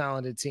more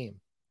talented team.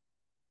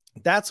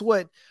 That's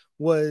what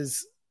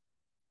was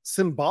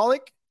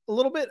symbolic a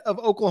little bit of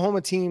Oklahoma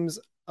teams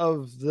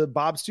of the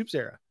Bob Stoops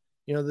era,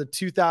 the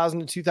 2000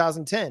 to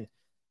 2010,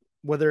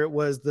 whether it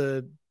was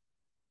the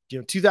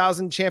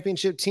 2000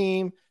 championship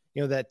team,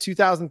 that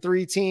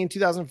 2003 team,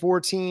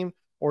 2004 team,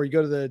 or you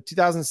go to the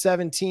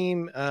 2007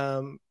 team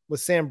with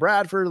Sam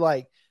Bradford.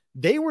 Like,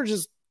 they were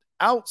just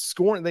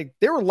outscoring.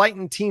 They were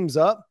lighting teams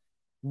up,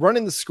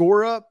 running the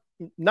score up,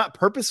 not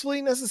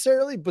purposefully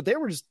necessarily, but they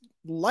were just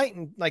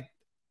lighting, like,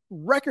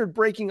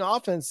 record-breaking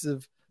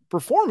offensive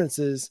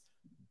performances.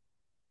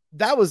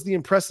 That was the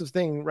impressive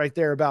thing right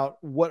there about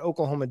what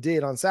Oklahoma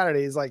did on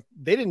Saturday, is like,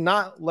 they did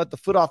not let the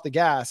foot off the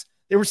gas.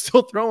 They were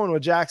still throwing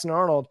with Jackson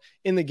Arnold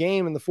in the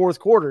game in the fourth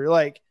quarter.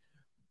 Like,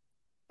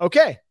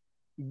 okay,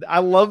 I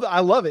love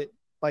it.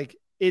 Like,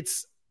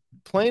 it's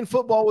playing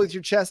football with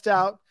your chest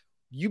out.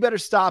 You better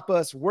stop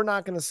us. We're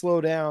not going to slow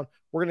down.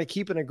 We're going to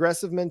keep an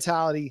aggressive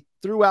mentality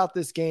throughout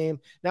this game.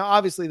 Now,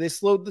 obviously, they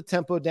slowed the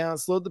tempo down,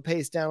 slowed the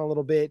pace down a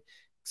little bit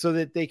so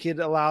that they could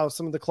allow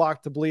some of the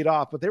clock to bleed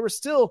off. But they were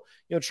still,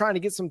 trying to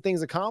get some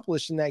things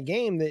accomplished in that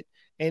game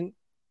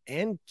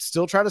and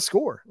still try to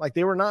score. Like,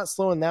 they were not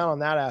slowing down on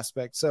that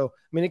aspect. So,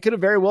 I mean, it could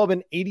have very well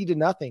been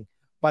 80-0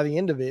 by the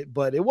end of it,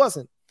 but it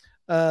wasn't.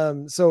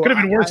 So could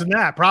have been worse than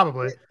that,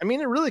 probably. I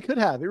mean, it really could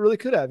have. It really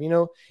could have.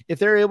 If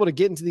they're able to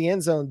get into the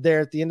end zone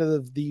there at the end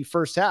of the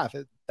first half,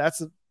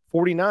 that's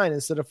 49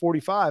 instead of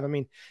 45. I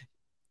mean,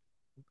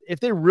 if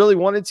they really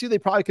wanted to, they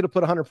probably could have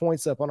put 100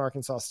 points up on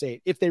Arkansas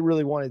State if they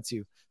really wanted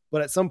to.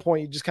 But at some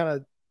point, you just kind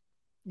of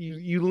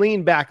you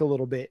lean back a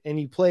little bit and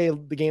you play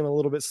the game a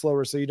little bit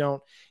slower so you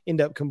don't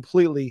end up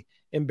completely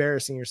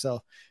embarrassing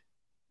yourself.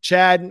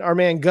 Chad, our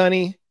man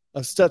Gunny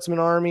of Stutzman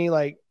Army,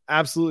 like,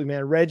 absolutely,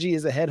 man. Reggie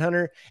is a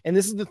headhunter. And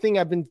this is the thing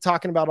I've been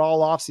talking about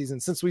all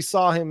offseason since we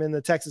saw him in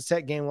the Texas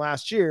Tech game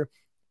last year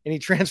and he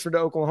transferred to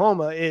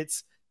Oklahoma.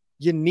 It's,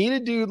 you need a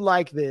dude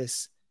like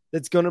this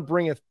that's going to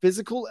bring a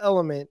physical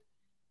element.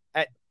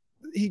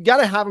 You got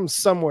to have him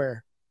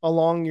somewhere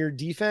along your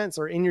defense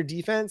or in your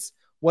defense,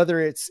 whether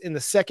it's in the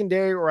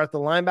secondary or at the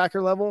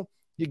linebacker level.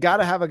 You got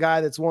to have a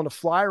guy that's willing to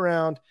fly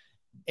around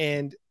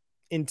and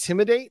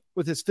intimidate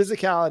with his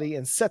physicality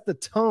and set the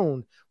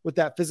tone with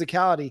that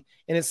physicality.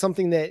 And it's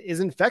something that is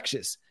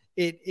infectious.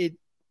 It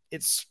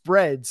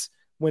spreads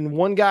when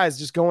one guy is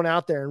just going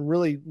out there and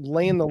really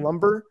laying the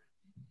lumber.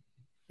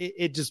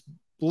 It just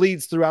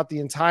bleeds throughout the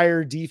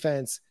entire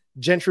defense.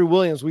 Gentry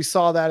Williams, we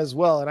saw that as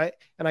well.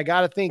 And I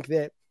got to think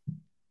that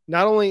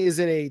not only is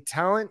it a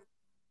talent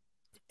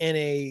and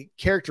a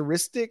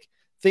characteristic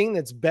thing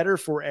that's better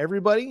for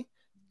everybody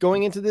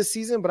going into this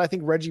season, but I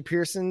think Reggie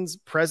Pearson's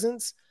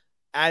presence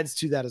adds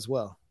to that as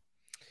well.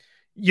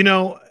 You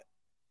know,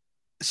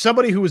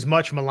 somebody who was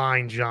much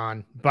maligned,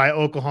 John, by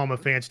Oklahoma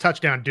fans,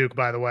 touchdown Duke,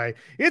 by the way,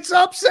 it's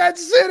upset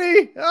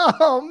city.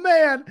 Oh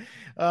man.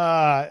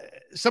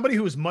 Somebody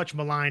who was much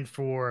maligned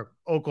for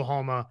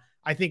Oklahoma,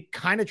 I think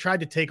kind of tried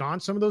to take on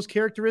some of those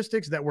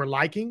characteristics that we're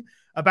liking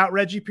about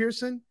Reggie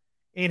Pearson.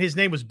 And his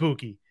name was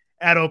Buki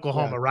at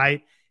Oklahoma. Yeah.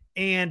 Right.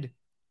 And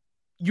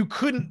you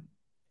couldn't,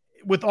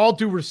 with all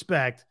due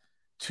respect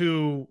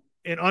to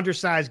an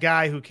undersized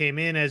guy who came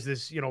in as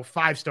this,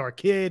 5-star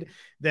kid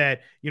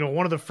that,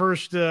 one of the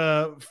first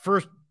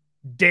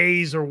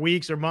days or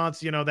weeks or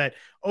months, that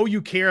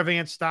OU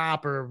caravan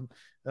stop or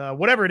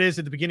whatever it is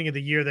at the beginning of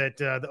the year that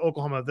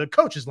the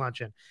coach's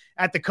luncheon.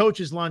 At the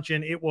coach's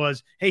luncheon, it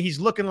was, hey, he's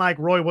looking like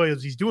Roy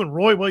Williams. He's doing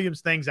Roy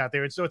Williams things out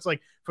there. And so it's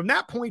like from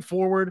that point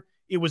forward,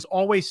 it was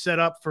always set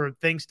up for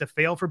things to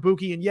fail for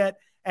Buki. And yet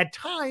at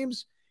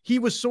times he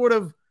was sort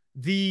of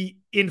the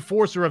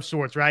enforcer of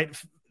sorts, right?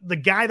 The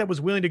guy that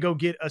was willing to go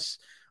get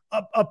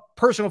a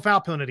personal foul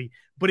penalty,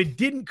 but it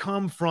didn't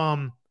come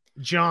from,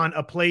 John,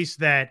 a place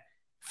that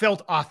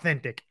felt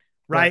authentic,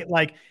 right?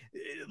 Like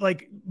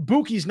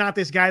Buki's not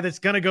this guy that's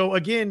going to go,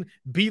 again,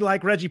 be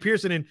like Reggie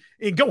Pearson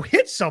and go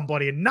hit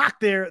somebody and knock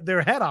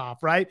their head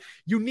off, right?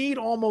 You need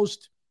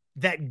almost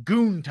that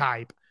goon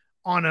type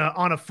on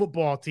a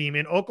football team,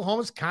 and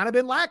Oklahoma's kind of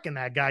been lacking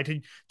that guy.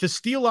 To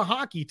steal a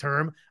hockey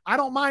term, I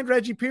don't mind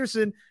Reggie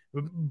Pearson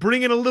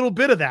bringing a little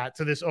bit of that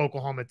to this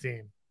Oklahoma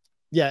team.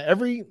 Yeah,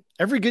 every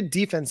good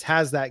defense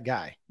has that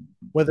guy,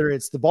 whether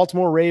it's the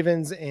Baltimore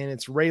Ravens and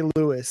it's Ray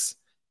Lewis.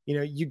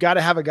 You got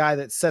to have a guy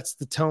that sets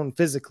the tone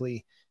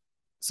physically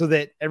so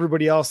that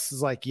everybody else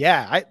is like,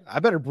 yeah, I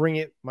better bring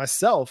it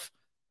myself.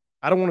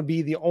 I don't want to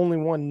be the only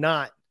one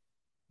not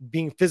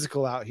being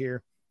physical out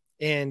here.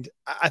 And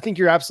I think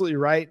you're absolutely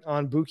right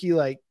on Buki.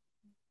 Like,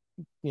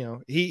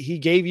 he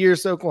gave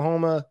years to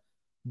Oklahoma,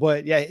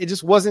 but yeah, it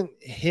just wasn't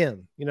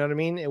him. You know what I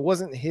mean? It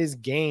wasn't his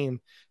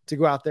game to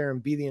go out there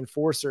and be the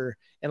enforcer.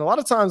 And a lot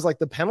of times, like,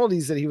 the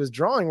penalties that he was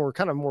drawing were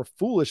kind of more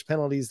foolish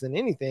penalties than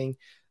anything.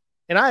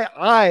 And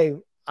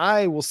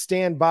I will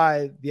stand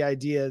by the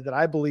idea that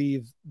I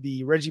believe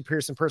the Reggie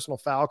Pearson personal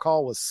foul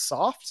call was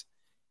soft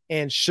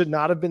and should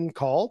not have been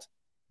called.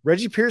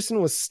 Reggie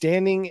Pearson was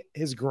standing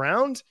his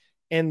ground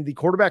and the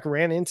quarterback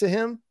ran into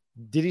him.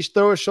 Did he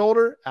throw a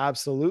shoulder?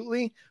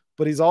 Absolutely.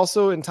 But he's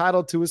also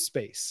entitled to his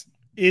space.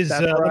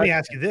 Let me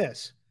ask you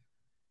this.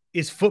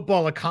 Is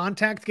football a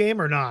contact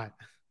game or not?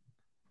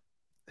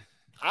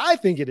 I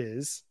think it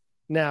is.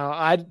 Now,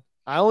 I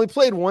only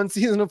played one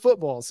season of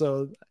football,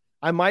 so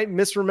I might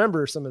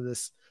misremember some of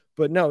this.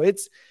 But no,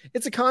 it's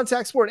a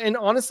contact sport. And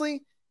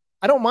honestly,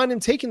 I don't mind him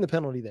taking the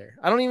penalty there.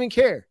 I don't even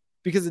care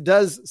because it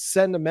does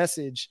send a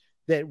message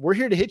that we're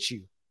here to hit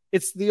you.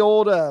 It's the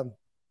old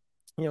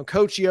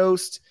Coach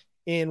Yost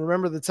in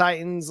Remember the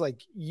Titans,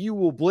 like, you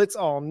will blitz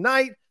all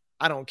night.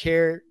 I don't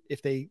care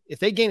if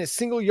they gain a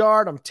single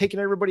yard, I'm taking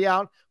everybody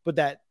out. But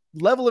that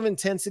level of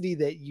intensity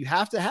that you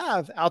have to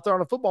have out there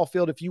on a football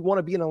field, if you want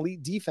to be an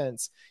elite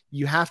defense,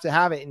 you have to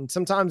have it. And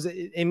sometimes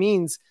it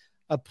means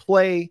a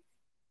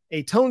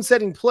tone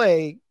setting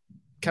play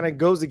kind of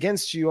goes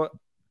against you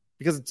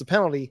because it's a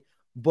penalty,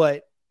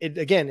 but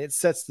it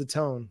sets the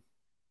tone.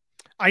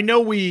 I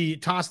know we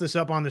tossed this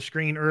up on the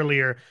screen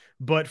earlier,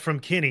 but from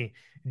Kenny,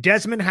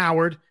 Desmond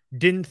Howard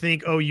didn't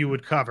think OU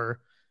would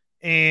cover.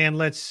 And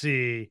let's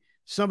see,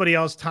 somebody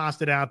else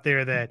tossed it out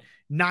there that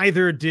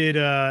neither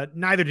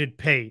did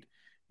Pate.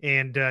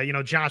 And,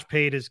 Josh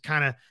Pate is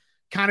kind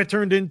of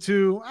turned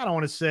into, I don't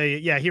want to say,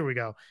 yeah, here we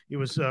go. It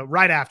was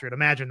right after it.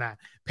 Imagine that.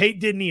 Pate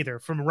didn't either,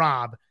 from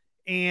Rob.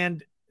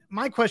 And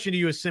my question to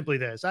you is simply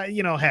this.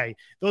 Hey,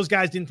 those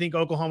guys didn't think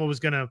Oklahoma was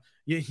going to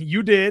 –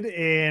 you did,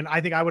 and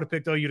I think I would have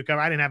picked OU to cover.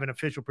 I didn't have an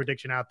official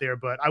prediction out there,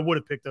 but I would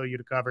have picked OU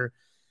to cover.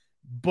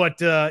 But,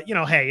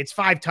 hey, it's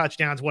 5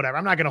 touchdowns, whatever.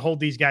 I'm not going to hold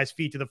these guys'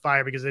 feet to the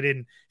fire because I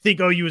didn't think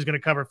OU was going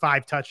to cover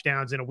 5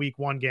 touchdowns in a week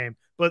 1 game.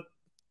 But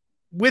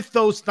with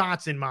those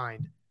thoughts in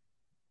mind,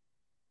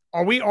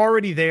 are we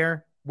already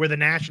there where the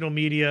national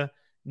media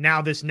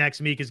now this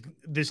next week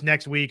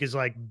is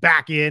like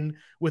back in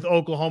with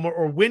Oklahoma,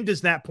 or when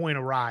does that point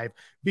arrive?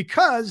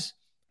 Because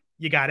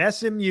you got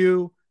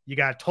SMU, you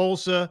got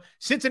Tulsa,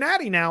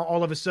 Cincinnati now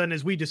all of a sudden,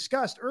 as we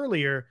discussed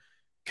earlier,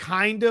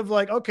 kind of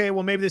like, okay,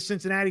 well, maybe this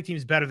Cincinnati team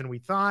is better than we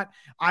thought.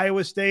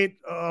 Iowa State,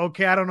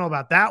 okay, I don't know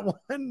about that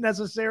one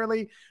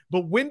necessarily,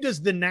 but when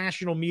does the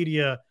national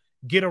media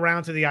get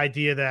around to the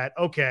idea that,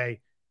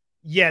 okay,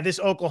 yeah, this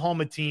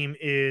Oklahoma team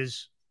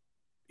is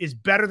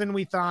better than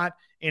we thought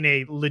and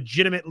a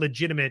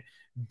legitimate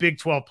Big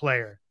 12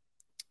 player?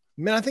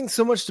 Man, I think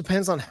so much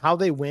depends on how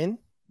they win,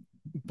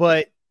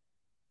 but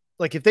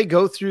like if they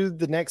go through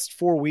the next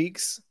 4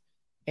 weeks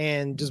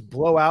and just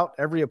blow out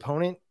every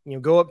opponent,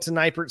 go up to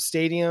Neipert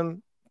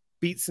Stadium,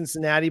 beat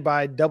Cincinnati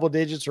by double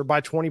digits or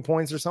by 20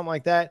 points or something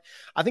like that,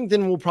 I think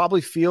then we'll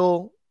probably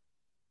feel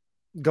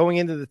going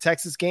into the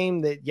Texas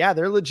game that, yeah,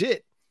 they're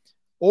legit.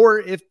 Or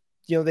if,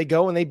 they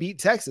go and they beat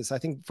Texas, I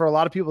think for a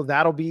lot of people,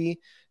 that'll be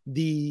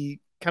the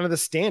kind of the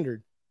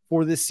standard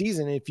for this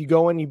season. If you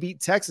go and you beat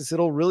Texas,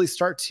 it'll really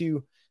start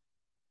to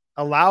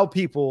allow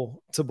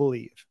people to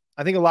believe.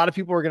 I think a lot of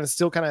people are going to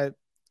still kind of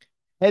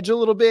hedge a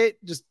little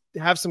bit, just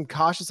have some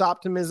cautious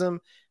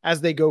optimism as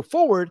they go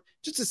forward,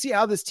 just to see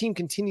how this team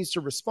continues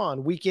to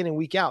respond week in and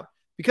week out,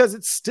 because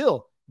it's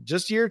still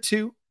just year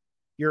 2.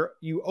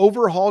 You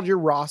overhauled your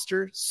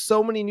roster,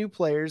 so many new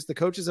players. The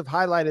coaches have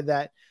highlighted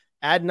that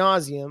ad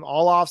nauseum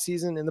all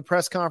offseason in the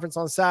press conference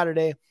on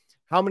Saturday,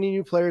 how many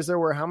new players there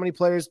were, how many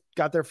players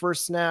got their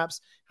first snaps,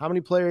 how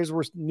many players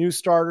were new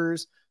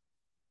starters.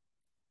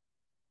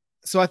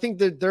 So I think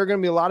that there are going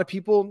to be a lot of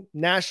people,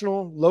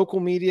 national,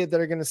 local media,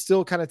 that are going to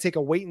still kind of take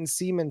a wait and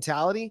see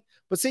mentality.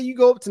 But say you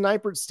go up to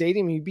Neipert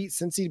Stadium and you beat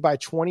Cincy by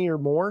 20 or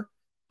more,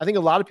 I think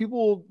a lot of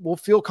people will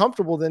feel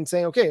comfortable then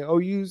saying, okay,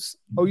 OU's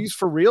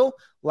for real.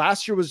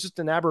 Last year was just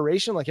an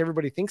aberration like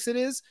everybody thinks it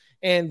is,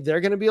 and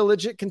they're going to be a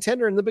legit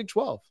contender in the Big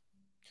 12.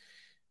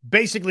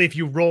 Basically, if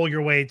you roll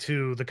your way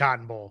to the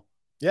Cotton Bowl,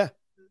 yeah,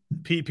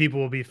 people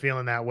will be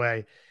feeling that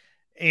way.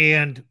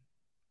 And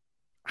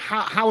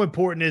how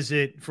important is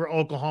it for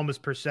Oklahoma's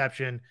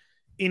perception,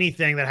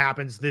 anything that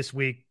happens this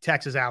week,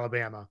 Texas,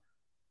 Alabama?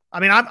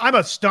 I mean, I'm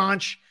a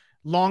staunch,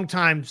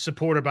 longtime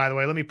supporter, by the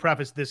way. Let me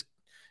preface this,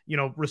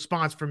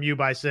 response from you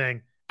by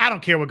saying, I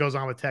don't care what goes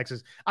on with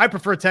Texas. I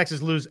prefer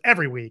Texas lose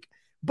every week.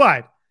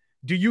 But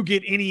do you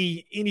get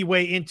any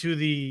way into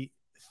the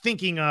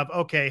thinking of,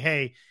 okay,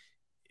 hey,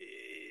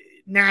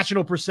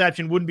 national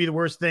perception wouldn't be the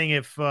worst thing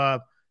if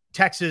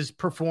Texas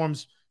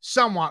performs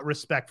somewhat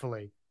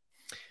respectfully?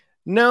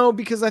 No,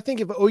 because I think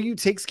if OU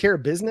takes care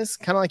of business,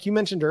 kind of like you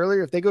mentioned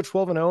earlier, if they go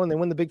 12-0 and they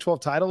win the Big 12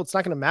 title, it's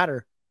not going to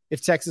matter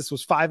if Texas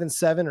was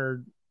 5-7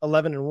 or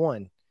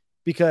 11-1,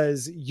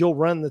 because you'll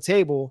run the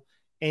table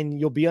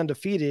and you'll be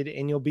undefeated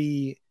and you'll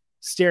be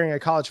staring a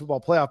college football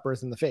playoff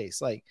berth in the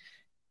face. Like,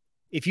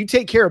 if you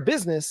take care of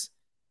business,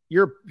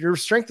 your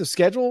strength of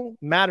schedule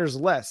matters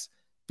less,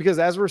 because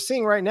as we're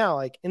seeing right now,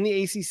 like in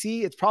the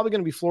ACC, it's probably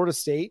going to be Florida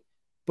State,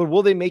 but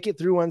will they make it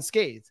through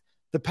unscathed?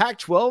 The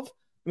Pac-12,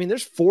 I mean,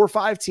 there's 4 or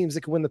 5 teams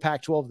that can win the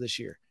Pac-12 this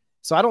year.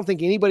 So I don't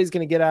think anybody's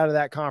going to get out of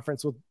that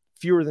conference with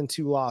fewer than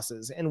 2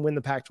 losses and win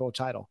the Pac-12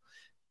 title.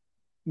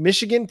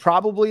 Michigan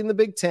probably in the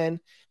Big 10,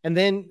 and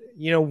then,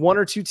 1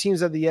 or 2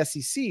 teams of the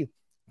SEC.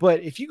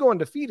 But if you go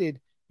undefeated,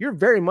 you're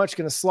very much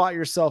going to slot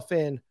yourself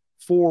in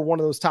for one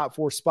of those top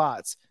 4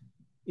 spots.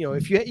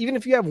 Even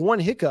if you have one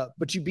hiccup,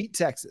 but you beat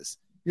Texas,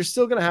 you're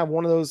still going to have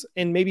one of those,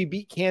 and maybe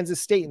beat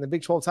Kansas State in the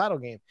Big 12 title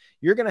game.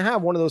 You're going to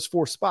have one of those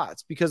 4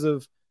 spots, because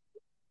of,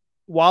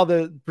 while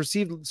the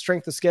perceived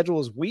strength of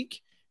schedule is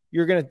weak,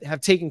 you're going to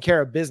have taken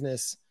care of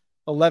business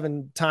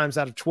 11 times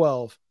out of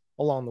 12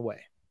 along the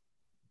way.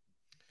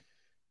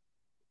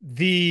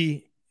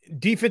 The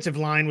defensive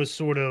line was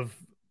sort of,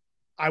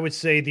 I would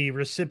say, the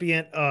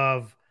recipient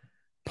of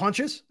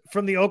punches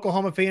from the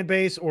Oklahoma fan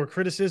base or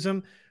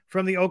criticism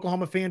from the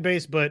Oklahoma fan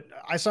base. But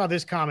I saw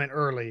this comment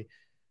early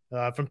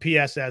from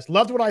PSS.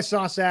 Loved what I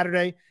saw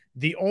Saturday.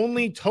 The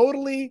only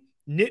totally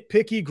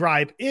nitpicky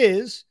gripe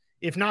is,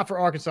 if not for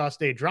Arkansas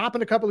State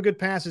dropping a couple of good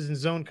passes in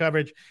zone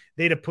coverage,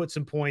 they'd have put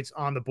some points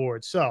on the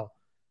board. So,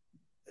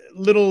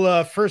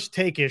 little first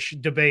take-ish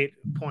debate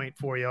point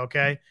for you,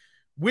 okay?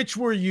 Which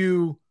were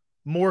you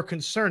more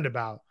concerned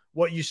about?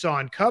 What you saw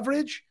in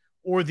coverage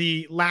or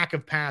the lack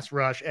of pass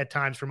rush at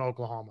times from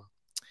Oklahoma?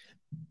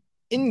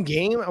 In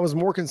game, I was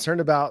more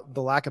concerned about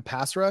the lack of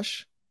pass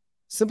rush,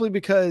 simply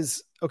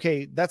because,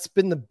 okay, that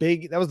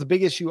was the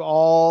big issue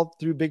all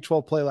through Big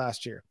 12 play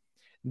last year.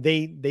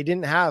 They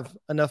didn't have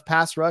enough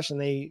pass rush, and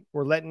they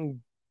were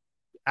letting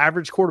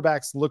average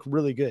quarterbacks look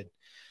really good.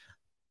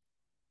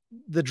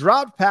 The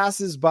dropped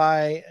passes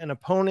by an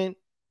opponent,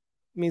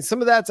 I mean,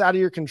 some of that's out of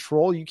your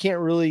control. You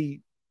can't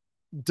really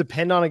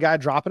depend on a guy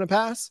dropping a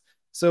pass.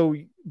 So,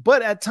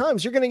 but at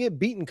times you're going to get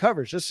beaten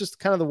coverage. That's just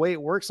kind of the way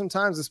it works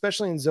sometimes,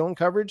 especially in zone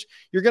coverage.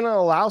 You're going to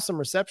allow some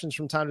receptions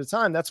from time to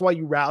time. That's why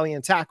you rally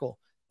and tackle.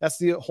 That's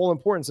the whole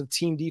importance of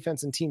team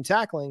defense and team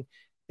tackling,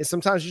 is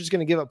sometimes you're just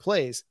going to give up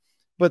plays.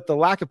 But the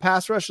lack of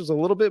pass rush is a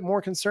little bit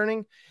more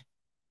concerning.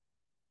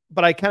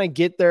 But I kind of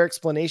get their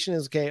explanation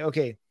is,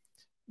 okay,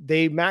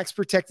 they max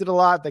protected a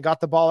lot. They got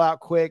the ball out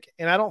quick.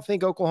 And I don't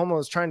think Oklahoma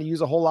was trying to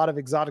use a whole lot of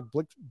exotic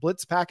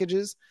blitz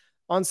packages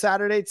on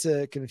Saturday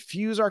to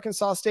confuse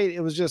Arkansas State.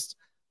 It was just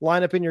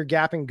line up in your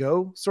gap and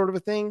go sort of a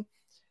thing.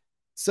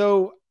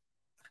 So,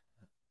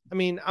 I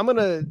mean, I'm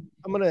going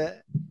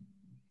to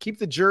keep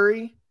the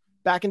jury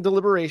back in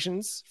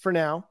deliberations for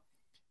now,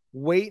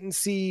 wait and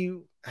see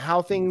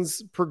how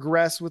things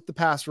progress with the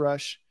pass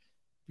rush,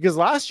 because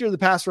last year the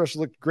pass rush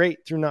looked great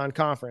through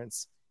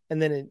non-conference,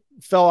 and then it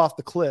fell off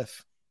the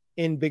cliff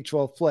in Big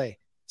 12 play.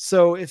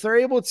 So if they're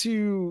able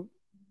to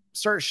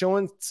start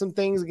showing some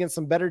things against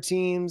some better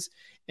teams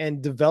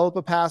and develop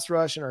a pass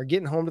rush and are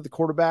getting home to the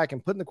quarterback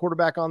and putting the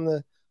quarterback on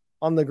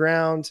the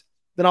ground,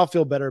 then I'll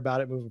feel better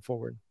about it moving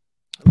forward.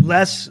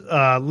 Les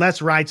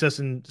writes us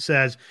and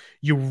says,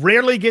 you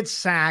rarely get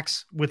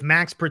sacks with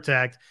max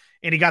protect,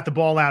 and he got the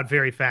ball out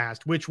very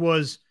fast, which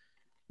was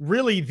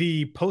really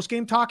the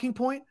post-game talking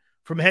point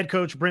from head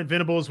coach Brent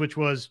Venables, which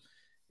was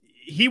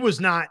he was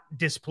not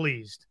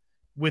displeased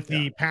with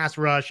the pass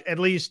rush, at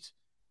least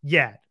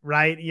yet,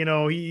 right?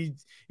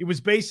 It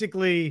was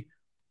basically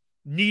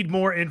need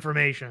more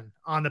information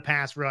on the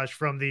pass rush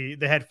from the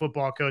head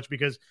football coach,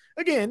 because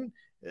again,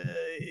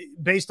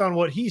 based on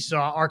what he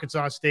saw,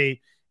 Arkansas State,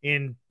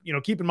 and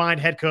keep in mind,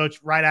 head coach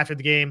right after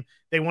the game,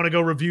 they want to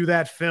go review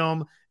that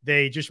film.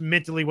 They just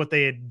mentally what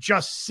they had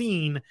just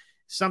seen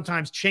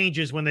sometimes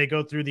changes when they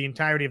go through the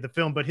entirety of the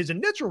film. But his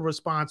initial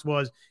response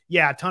was,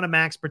 a ton of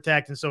max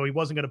protect. And so he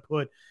wasn't going to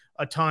put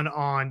a ton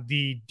on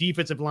the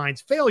defensive line's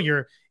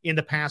failure in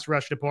the pass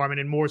rush department.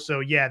 And more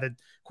so, the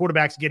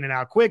quarterback's getting it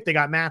out quick. They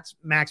got max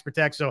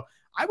protect. So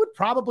I would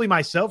probably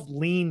myself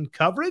lean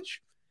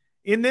coverage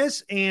in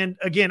this. And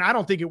again, I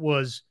don't think it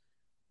was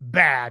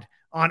bad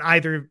on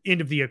either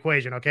end of the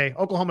equation. Okay.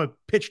 Oklahoma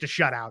pitched a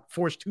shutout,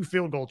 forced 2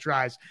 field goal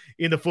tries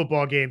in the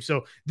football game.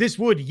 So this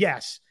would,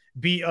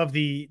 be of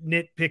the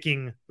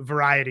nitpicking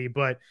variety,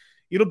 but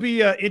it'll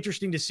be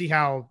interesting to see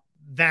how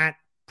that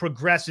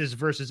progresses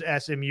versus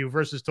SMU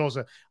versus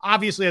Tulsa.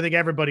 Obviously, I think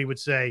everybody would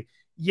say,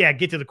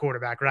 get to the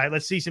quarterback, right?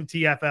 Let's see some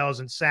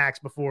TFLs and sacks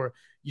before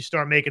you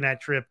start making that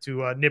trip to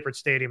Nippert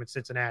Stadium in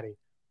Cincinnati.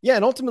 Yeah.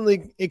 And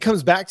ultimately it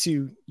comes back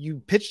to,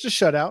 you pitched a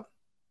shutout.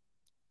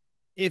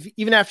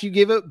 Even after you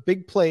gave up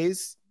big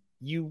plays,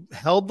 you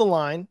held the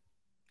line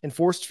and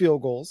forced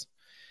field goals.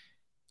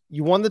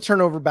 You won the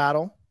turnover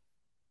battle.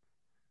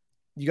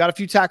 You got a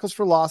few tackles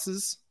for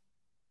losses.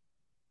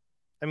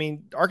 I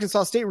mean,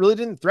 Arkansas State really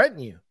didn't threaten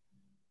you.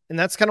 And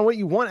that's kind of what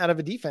you want out of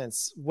a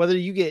defense. Whether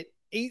you get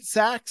 8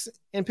 sacks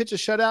and pitch a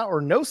shutout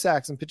or no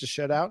sacks and pitch a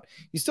shutout,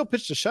 you still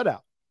pitched a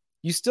shutout.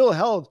 You still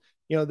held,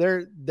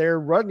 their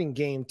running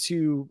game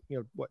to,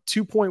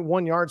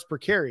 2.1 yards per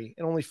carry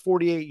and only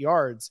 48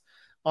 yards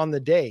on the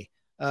day.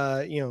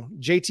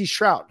 JT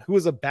Shrout, who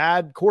is a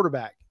bad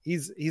quarterback.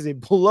 He's a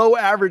below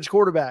average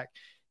quarterback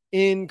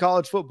in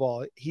college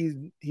football.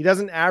 He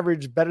doesn't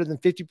average better than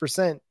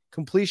 50%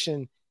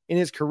 completion in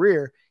his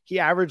career. He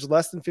averaged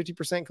less than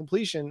 50%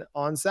 completion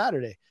on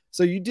Saturday.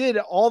 So you did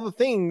all the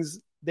things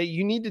that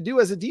you need to do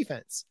as a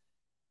defense.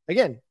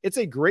 Again, it's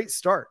a great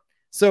start.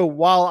 So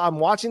while I'm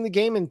watching the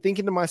game and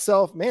thinking to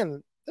myself,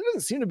 man, there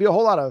doesn't seem to be a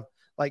whole lot of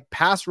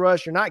pass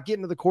rush. You're not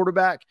getting to the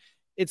quarterback.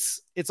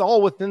 It's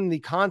all within the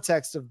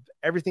context of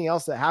everything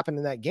else that happened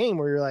in that game,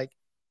 where you're like,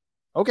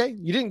 okay,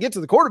 you didn't get to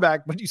the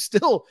quarterback, but you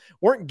still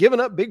weren't giving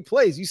up big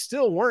plays. You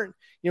still weren't,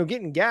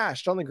 getting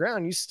gashed on the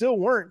ground. You still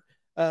weren't,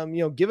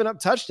 giving up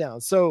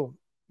touchdowns. So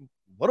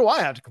what do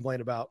I have to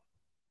complain about?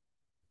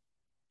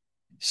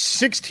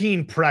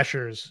 16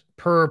 pressures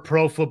per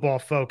Pro Football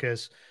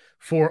Focus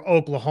for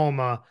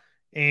Oklahoma.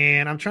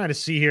 And I'm trying to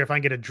see here if I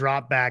can get a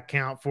drop back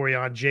count for you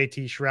on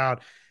JT Shrout.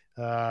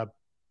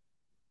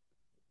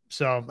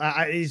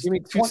 Give me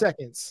 2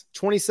 seconds.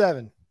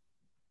 27.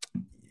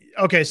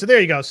 Okay, so there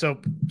you go.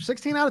 So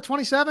 16 out of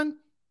 27,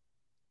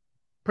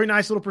 pretty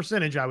nice little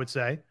percentage, I would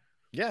say.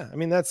 Yeah, I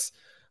mean that's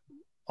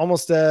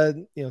almost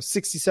a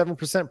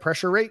 67%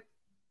 pressure rate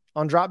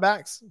on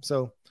dropbacks.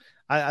 So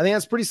I think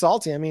that's pretty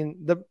salty. I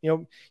mean,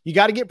 you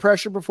got to get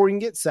pressure before you can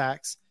get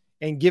sacks.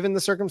 And given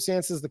the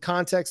circumstances, the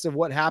context of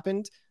what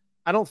happened,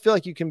 I don't feel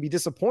like you can be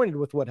disappointed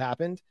with what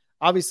happened.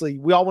 Obviously,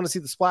 we all want to see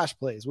the splash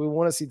plays. We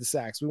want to see the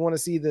sacks. We want to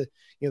see the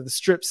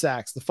strip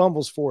sacks, the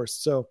fumbles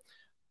forced. So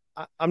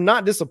I'm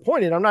not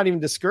disappointed. I'm not even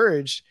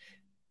discouraged.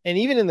 And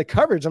even in the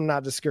coverage, I'm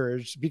not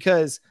discouraged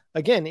because,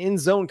 again, in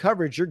zone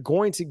coverage, you're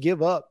going to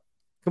give up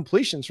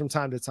completions from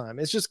time to time.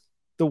 It's just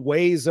the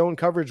way zone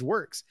coverage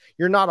works.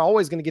 You're not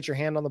always going to get your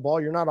hand on the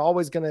ball. You're not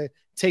always going to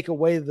take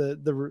away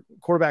the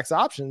quarterback's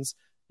options.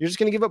 You're just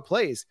going to give up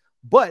plays.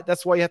 But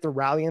that's why you have to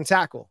rally and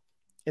tackle.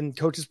 And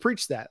coaches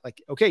preach that.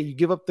 Okay, you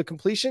give up the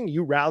completion,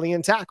 you rally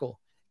and tackle.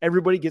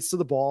 Everybody gets to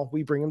the ball.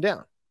 We bring them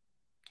down.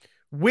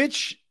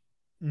 Which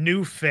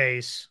new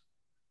face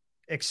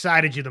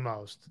excited you the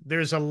most?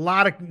 There's a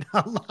lot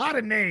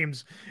of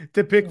names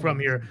to pick from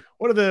here.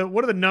 What are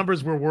the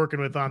numbers we're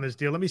working with on this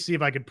deal? Let me see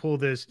if I could pull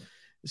this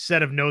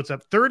set of notes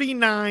up.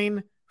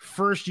 39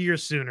 first-year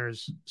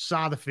Sooners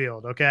saw the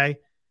field, okay?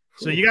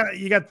 So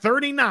you got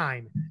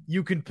 39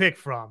 you can pick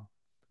from.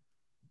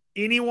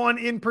 Anyone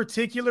in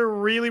particular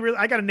really,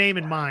 I got a name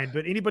in mind,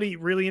 but anybody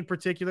really in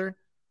particular?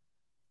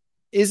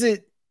 Is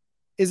it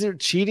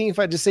cheating if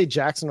I just say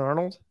Jackson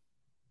Arnold?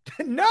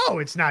 No,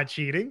 it's not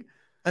cheating.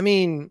 I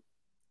mean,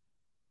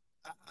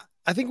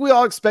 I think we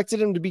all expected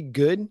him to be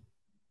good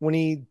when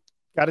he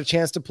got a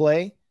chance to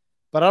play,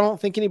 but I don't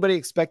think anybody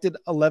expected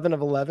 11 of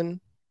 11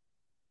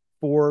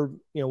 for,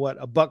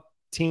 a buck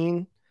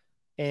teen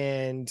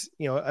and,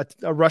 a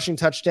rushing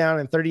touchdown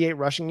and 38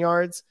 rushing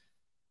yards.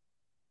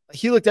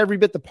 He looked every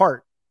bit the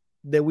part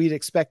that we'd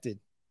expected.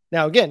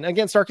 Now, again,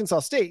 against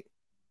Arkansas State,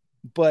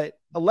 but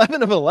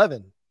 11 of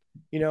 11,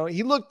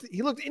 he looked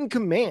in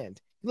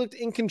command. He looked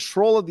in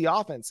control of the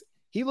offense.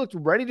 He looked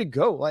ready to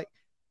go. Like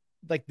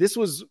this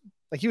was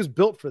like he was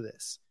built for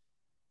this.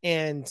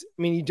 And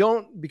I mean, you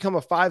don't become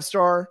a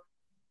 5-star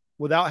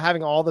without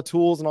having all the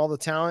tools and all the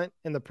talent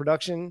and the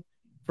production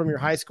from your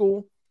high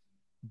school.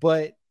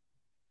 But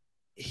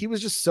he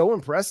was just so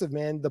impressive,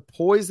 man. The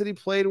poise that he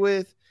played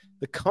with,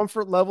 the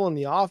comfort level in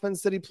the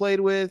offense that he played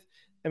with.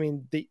 I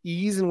mean, the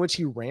ease in which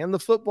he ran the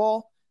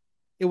football.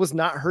 It was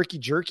not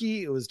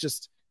herky-jerky. It was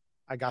just,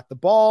 I got the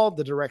ball,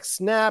 the direct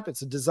snap.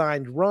 It's a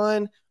designed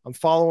run. I'm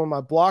following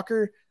my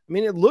blocker. I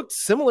mean, it looked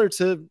similar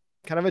to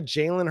kind of a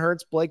Jalen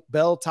Hurts, Blake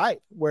Bell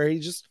type, where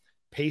he's just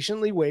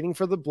patiently waiting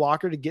for the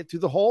blocker to get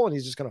through the hole, and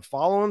he's just going to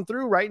follow him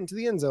through right into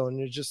the end zone.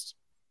 And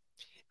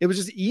it was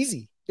just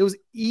easy. It was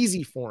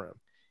easy for him.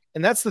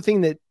 And that's the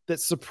thing that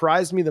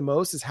surprised me the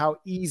most, is how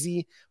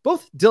easy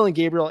both Dylan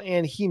Gabriel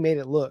and he made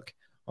it look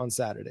on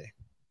Saturday.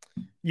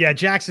 Yeah,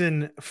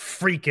 Jackson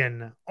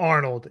freaking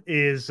Arnold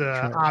is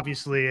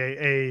obviously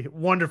a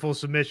wonderful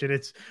submission.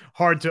 It's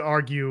hard to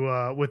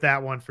argue with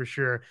that one for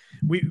sure.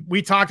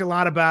 We talked a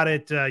lot about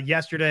it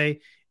yesterday.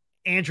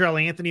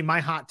 Andrell Anthony, my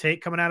hot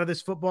take coming out of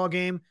this football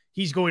game,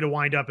 he's going to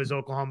wind up as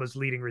Oklahoma's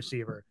leading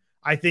receiver.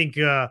 I think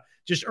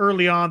just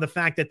early on, the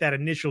fact that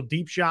initial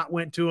deep shot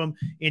went to him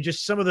and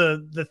just some of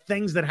the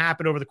things that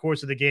happened over the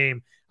course of the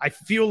game, I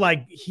feel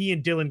like he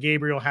and Dylan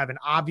Gabriel have an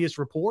obvious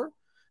rapport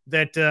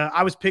that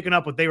I was picking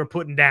up what they were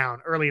putting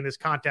down early in this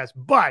contest.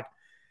 But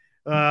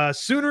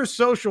Sooner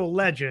social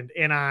legend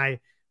and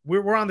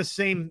we're on the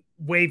same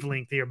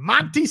wavelength here.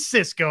 Monty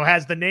Cisco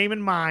has the name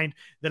in mind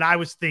that I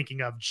was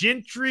thinking of.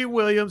 Gentry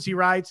Williams, he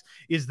writes,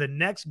 is the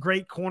next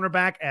great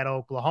cornerback at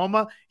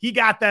Oklahoma. He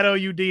got that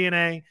OU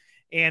DNA.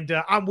 And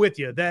I'm with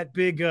you. That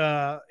big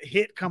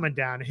hit coming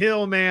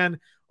downhill, man.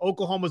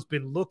 Oklahoma's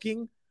been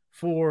looking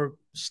for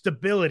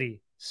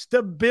stability.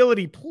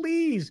 Stability,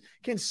 please.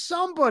 Can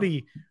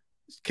somebody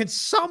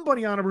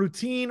on a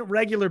routine,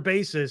 regular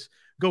basis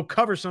go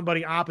cover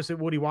somebody opposite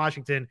Woody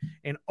Washington?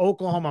 And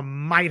Oklahoma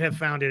might have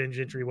found it in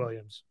Gentry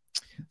Williams.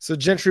 So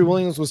Gentry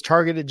Williams was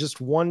targeted just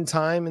one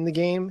time in the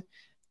game,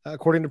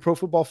 according to Pro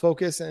Football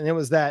Focus, and it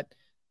was that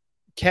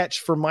catch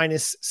for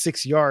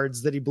 -6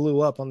 yards that he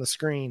blew up on the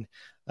screen.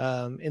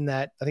 In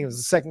that, I think it was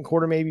the second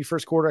quarter, maybe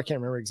first quarter. I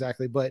can't remember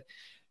exactly, but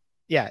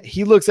yeah,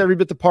 he looks every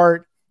bit the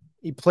part.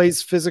 He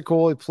plays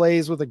physical. He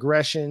plays with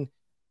aggression.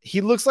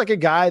 He looks like a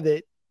guy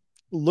that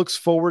looks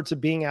forward to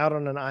being out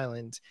on an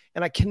island.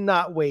 And I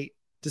cannot wait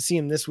to see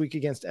him this week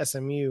against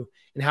SMU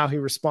and how he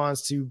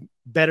responds to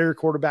better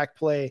quarterback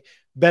play,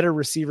 better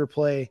receiver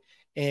play.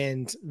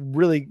 And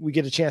really, we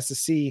get a chance to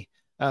see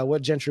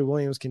what Gentry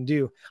Williams can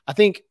do. I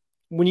think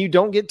when you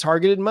don't get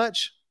targeted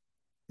much,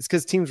 it's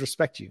because teams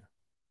respect you,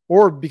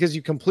 or because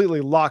you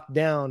completely lock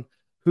down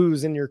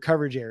who's in your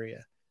coverage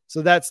area.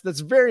 So that's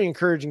a very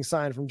encouraging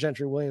sign from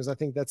Gentry Williams. I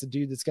think that's a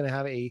dude that's going to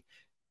have a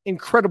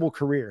incredible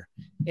career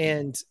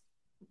and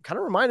kind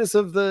of remind us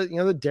of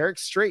the Derek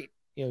Strait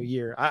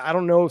year. I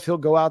don't know if he'll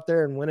go out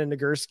there and win a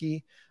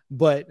Nagurski,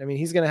 but I mean,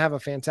 he's going to have a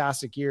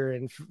fantastic year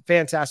and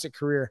fantastic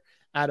career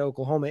at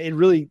Oklahoma. It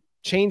really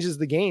changes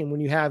the game when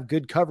you have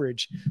good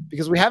coverage,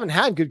 because we haven't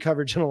had good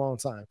coverage in a long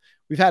time.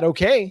 We've had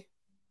okay,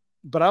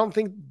 but I don't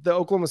think the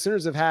Oklahoma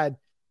Sooners have had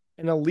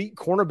an elite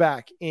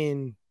cornerback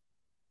in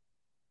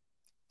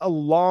a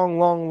long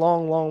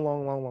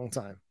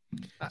time.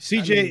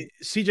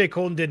 CJ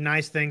Colton did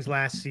nice things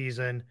last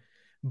season,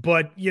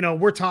 but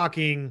we're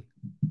talking,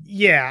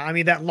 I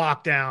mean, that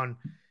lockdown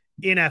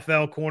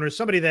NFL corner,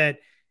 somebody that,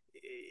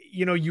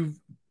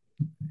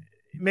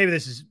 maybe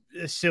this is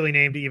a silly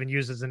name to even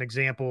use as an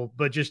example,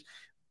 but just,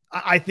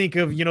 I think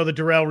of, the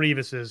Darrelle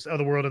Revises of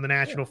the world in the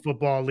National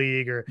Football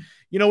League, or,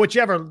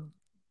 whichever,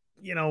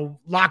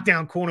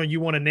 lockdown corner you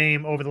want to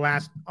name over the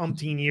last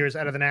umpteen years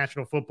out of the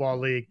National Football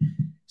League,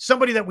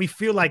 somebody that we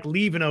feel like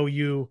leaving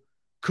OU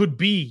could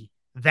be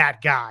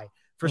that guy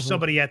for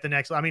somebody at the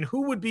next level. I mean,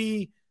 who would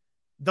be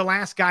the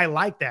last guy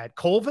like that?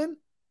 Colvin?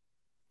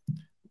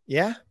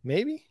 Yeah,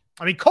 maybe.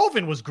 I mean,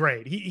 Colvin was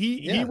great.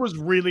 He was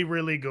really,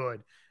 really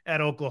good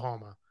at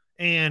Oklahoma.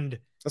 And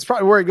that's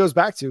probably where it goes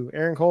back to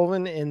Aaron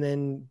Colvin. And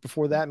then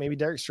before that, maybe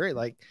Derek Strait.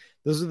 Like,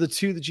 those are the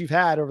two that you've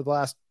had over the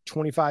last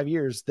 25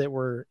 years that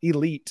were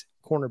elite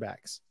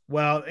cornerbacks.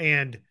 Well,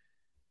 and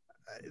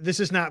this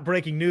is not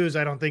breaking news,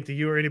 I don't think, to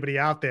you or anybody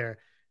out there.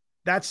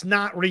 That's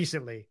not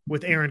recently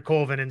with Aaron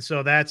Colvin, and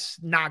so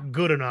that's not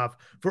good enough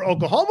for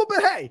Oklahoma.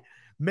 But hey,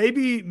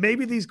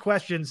 maybe these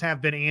questions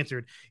have been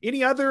answered.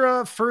 Any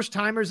other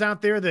first-timers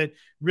out there that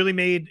really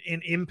made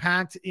an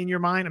impact in your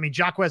mind? I mean,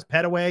 Jaquez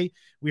Petaway,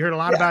 we heard a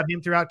lot about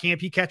him throughout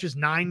camp. He catches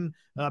 9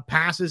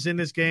 passes in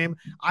this game.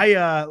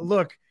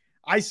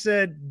 I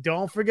said,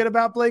 don't forget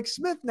about Blake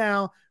Smith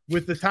now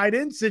with the tight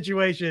end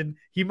situation.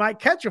 He might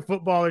catch a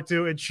football or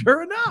two, and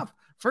sure enough,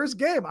 first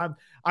game, I'm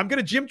going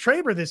to Jim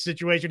Traber this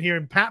situation here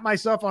and pat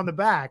myself on the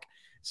back,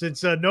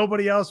 since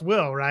nobody else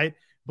will, right?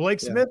 Blake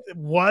Smith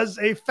was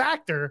a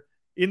factor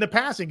in the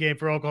passing game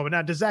for Oklahoma.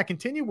 Now, does that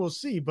continue? We'll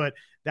see, but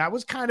that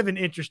was kind of an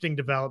interesting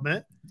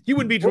development. He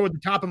wouldn't be toward the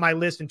top of my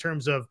list in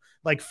terms of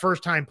like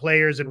first-time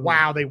players and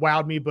wow, they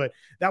wowed me, but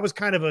that was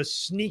kind of a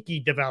sneaky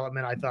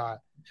development, I thought.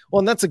 Well,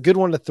 and that's a good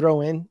one to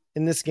throw in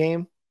this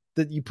game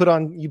that you put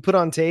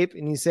on tape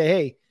and you say,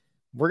 hey,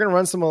 we're going to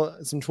run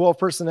some 12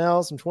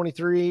 personnel, some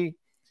 23,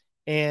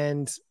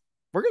 and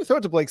we're going to throw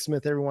it to Blake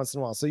Smith every once in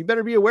a while. So you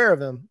better be aware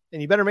of him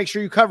and you better make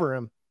sure you cover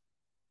him.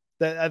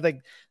 That I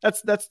think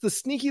that's the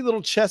sneaky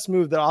little chess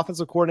move that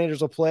offensive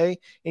coordinators will play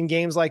in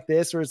games like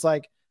this, where it's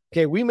like,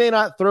 okay, we may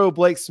not throw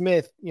Blake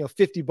Smith,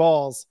 50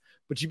 balls,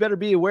 but you better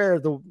be aware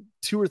of the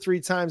 2 or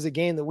 3 times a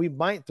game that we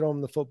might throw him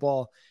the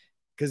football.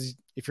 Because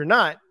if you're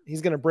not,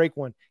 he's going to break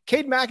one.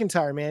 Cade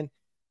McIntyre, man,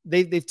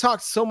 they've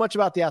talked so much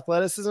about the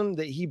athleticism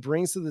that he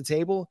brings to the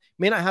table.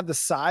 May not have the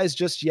size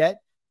just yet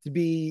to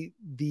be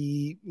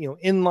the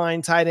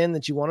inline tight end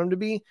that you want him to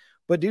be,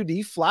 but dude,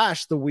 he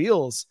flashed the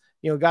wheels.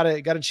 Got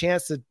a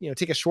chance to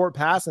take a short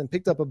pass and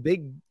picked up a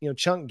big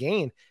chunk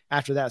gain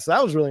after that. So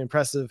that was really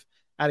impressive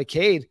out of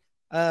Cade.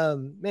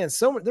 Man,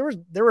 so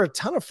there were a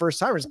ton of first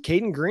timers.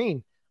 Caden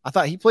Green, I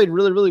thought he played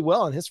really, really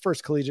well in his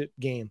first collegiate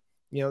game.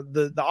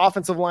 The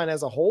offensive line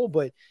as a whole,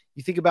 but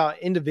you think about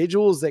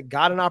individuals that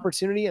got an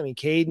opportunity. I mean,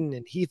 Caden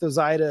and Heath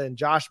Ozida and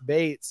Josh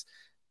Bates,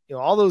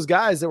 all those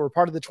guys that were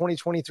part of the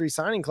 2023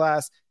 signing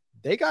class,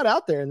 they got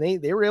out there and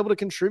they were able to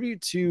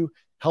contribute to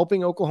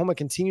helping Oklahoma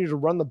continue to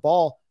run the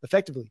ball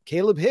effectively.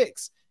 Caleb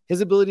Hicks,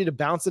 his ability to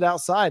bounce it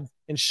outside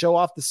and show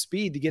off the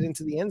speed to get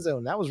into the end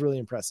zone, that was really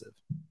impressive.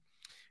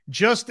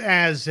 Just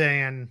as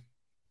an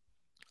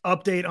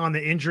update on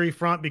the injury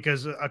front,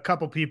 because a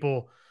couple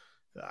people,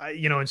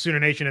 in Sooner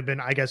Nation have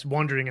been, I guess,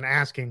 wondering and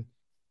asking,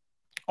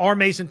 are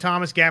Mason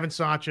Thomas, Gavin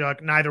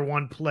Sawchuk, neither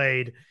one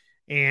played?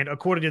 And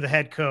according to the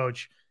head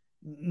coach,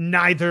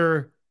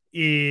 neither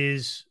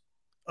is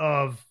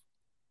of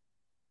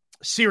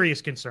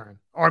serious concern.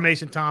 Our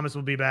Mason Thomas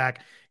will be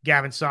back.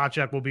 Gavin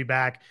Sawchuk will be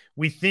back.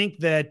 We think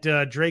that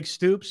Drake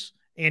Stoops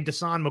and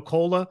Dasan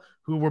McCullough,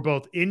 who were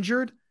both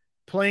injured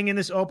playing in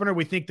this opener,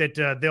 we think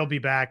that they'll be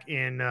back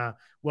in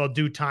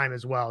due time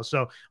as well.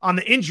 So on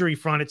the injury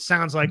front, it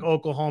sounds like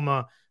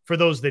Oklahoma, for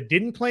those that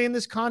didn't play in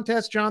this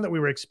contest, John, that we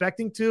were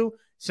expecting to,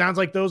 sounds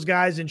like those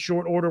guys in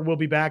short order will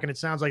be back. And it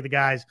sounds like the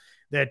guys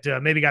that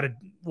maybe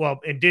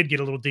did get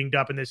a little dinged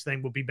up in this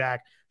thing will be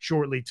back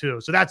shortly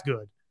too. So that's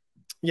good.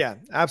 Yeah,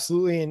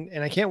 absolutely.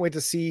 And I can't wait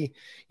to see,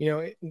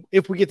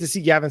 if we get to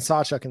see Gavin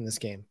Sawchuk in this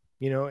game,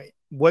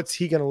 what's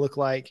he going to look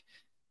like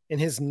in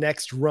his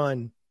next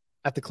run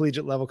at the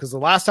collegiate level? Because the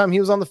last time he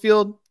was on the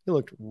field, he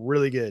looked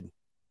really good.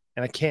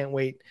 And I can't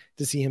wait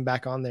to see him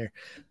back on there.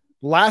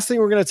 Last thing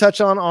we're going to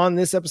touch on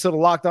this episode of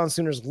Locked On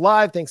Sooners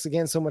Live. Thanks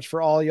again so much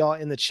for all y'all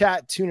in the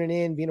chat, tuning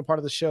in, being a part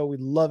of the show. We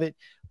love it.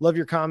 Love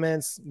your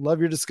comments.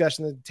 Love your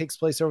discussion that takes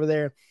place over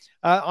there.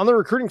 On the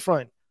recruiting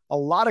front, a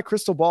lot of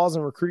crystal balls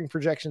and recruiting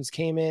projections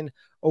came in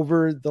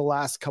over the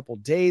last couple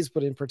days,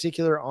 but in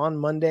particular on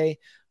Monday,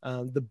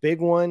 the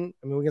big one,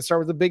 we can start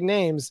with the big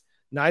names.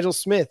 Nigel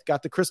Smith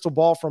got the crystal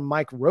ball from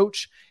Mike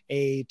Roach,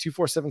 a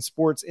 247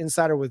 Sports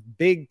insider with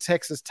big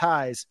Texas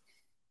ties,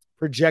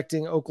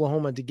 projecting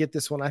Oklahoma to get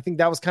this one. I think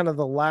that was kind of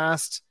the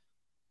last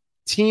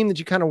team that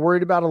you kind of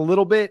worried about a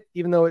little bit,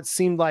 even though it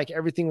seemed like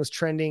everything was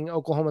trending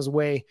Oklahoma's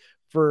way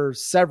for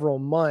several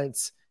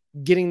months.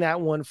 Getting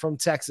that one from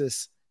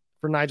Texas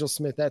for Nigel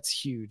Smith, that's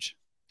huge.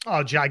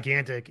 Oh,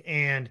 gigantic.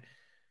 And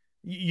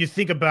you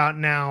think about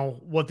now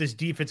what this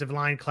defensive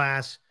line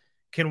class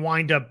can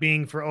wind up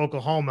being for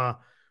Oklahoma.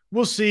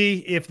 We'll see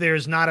if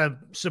there's not a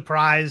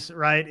surprise,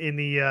 right, in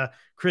the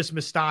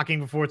Christmas stocking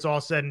before it's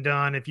all said and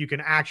done. If you can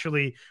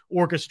actually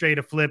orchestrate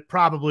a flip,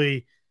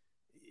 probably,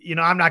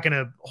 I'm not going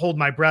to hold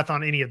my breath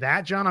on any of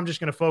that, John. I'm just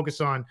going to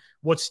focus on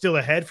what's still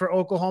ahead for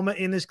Oklahoma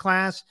in this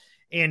class.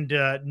 And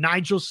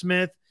Nigel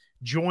Smith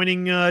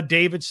joining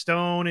David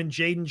Stone and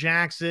Jaden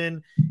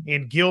Jackson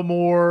and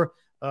Gilmore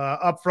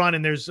up front.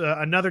 And there's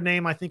another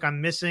name I think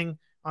I'm missing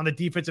on the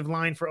defensive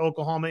line for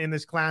Oklahoma in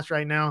this class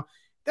right now.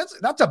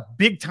 That's a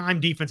big-time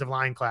defensive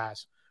line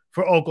class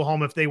for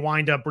Oklahoma if they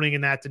wind up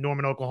bringing that to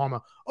Norman,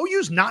 Oklahoma.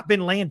 OU's not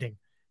been landing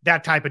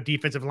that type of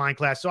defensive line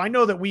class. So I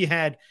know that we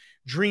had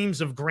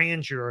dreams of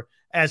grandeur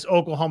as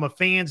Oklahoma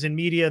fans and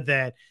media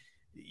that,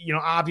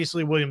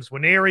 obviously Williams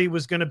Winery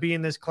was going to be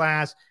in this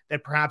class,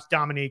 that perhaps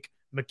Dominique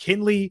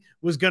McKinley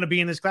was going to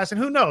be in this class.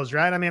 And who knows,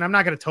 right? I'm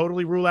not going to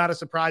totally rule out a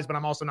surprise, but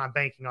I'm also not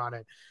banking on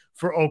it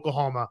for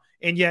Oklahoma.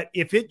 And yet,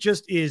 if it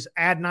just is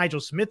add Nigel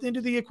Smith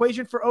into the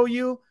equation for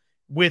OU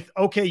with,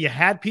 okay, you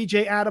had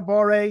PJ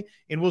Adebawore,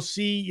 and we'll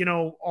see,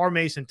 R.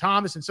 Mason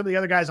Thomas and some of the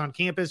other guys on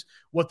campus,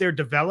 what their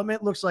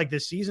development looks like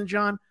this season,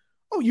 John.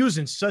 OU's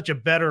in such a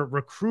better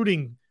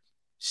recruiting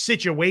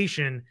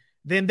situation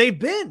than they've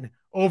been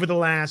over the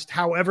last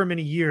however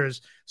many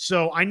years.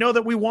 So I know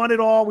that we want it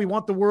all. We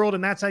want the world,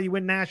 and that's how you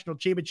win national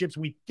championships,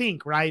 we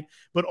think, right?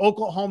 But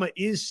Oklahoma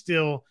is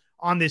still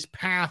on this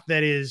path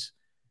that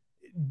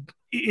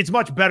it's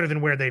much better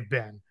than where they've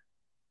been.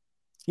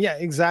 Yeah,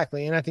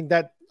 exactly. And I think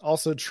that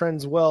also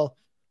trends well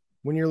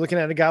when you're looking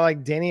at a guy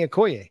like Danny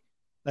Okoye.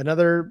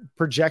 Another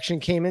projection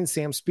came in.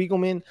 Sam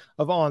Spiegelman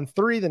of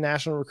On3, the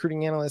national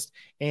recruiting analyst,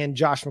 and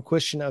Josh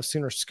McCuistion of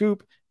Sooner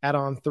Scoop at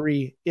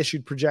On3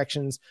 issued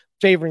projections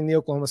favoring the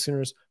Oklahoma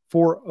Sooners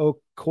for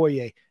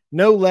Okoye.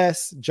 No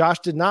less, Josh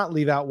did not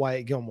leave out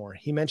Wyatt Gilmore.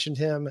 He mentioned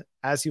him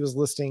as he was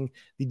listing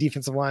the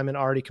defensive lineman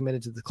already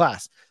committed to the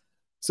class.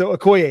 So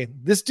Okoye,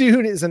 this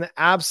dude is an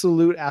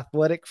absolute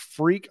athletic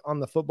freak on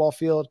the football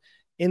field,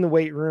 in the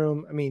weight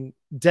room. I mean,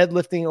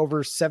 deadlifting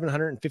over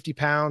 750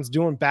 pounds,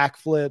 doing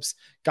backflips,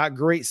 got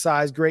great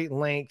size, great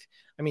length.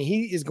 I mean,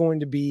 he is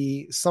going to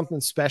be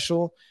something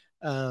special.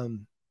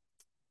 You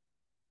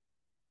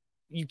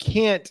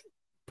can't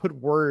put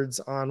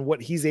words on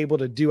what he's able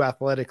to do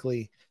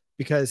athletically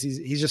because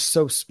he's just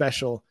so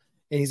special,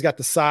 and he's got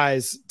the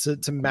size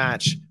to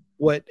match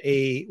what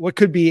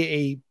could be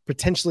a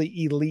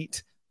potentially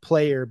elite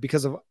player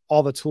because of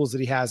all the tools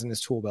that he has in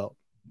his tool belt.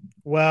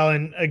 Well,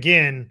 and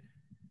again,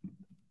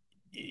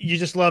 you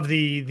just love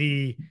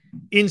the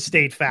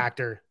in-state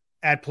factor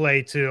at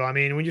play too. I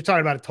mean, when you're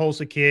talking about a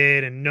Tulsa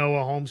kid and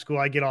Noah homeschool,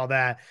 I get all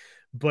that,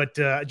 but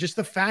just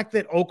the fact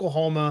that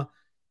Oklahoma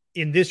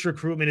in this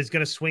recruitment is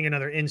going to swing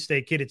another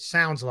in-state kid, it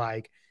sounds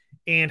like,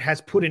 and has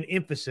put an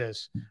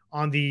emphasis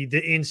on the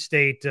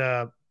in-state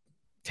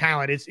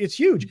talent. It's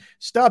huge.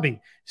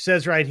 Stubby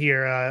says right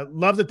here,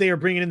 love that they are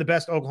bringing in the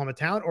best Oklahoma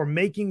talent or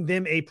making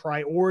them a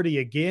priority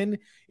again.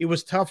 It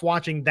was tough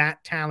watching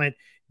that talent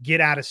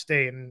get out of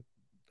state. And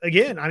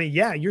again, I mean,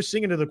 yeah, you're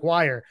singing to the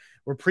choir.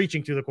 We're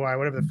preaching to the choir,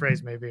 whatever the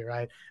phrase may be,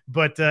 right?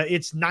 But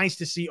it's nice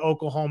to see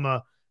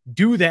Oklahoma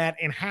do that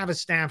and have a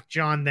staff,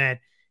 John, that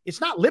it's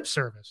not lip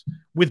service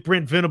with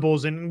Brent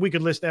Venables, and we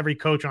could list every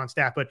coach on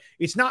staff, but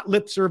it's not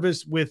lip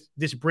service with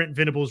this Brent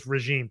Venables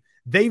regime.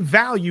 They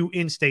value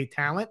in-state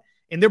talent,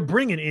 and they're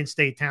bringing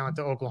in-state talent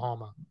to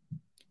Oklahoma.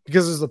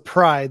 Because there's the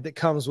pride that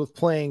comes with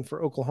playing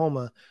for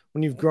Oklahoma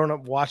when you've grown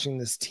up watching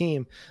this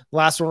team.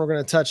 Last one we're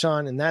going to touch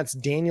on, and that's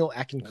Daniel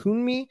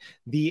Akinkunmi,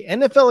 the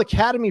NFL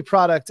Academy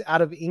product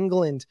out of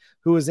England,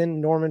 who was in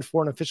Norman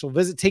for an official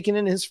visit, taking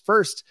in his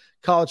first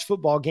college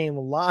football game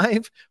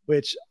live,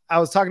 which I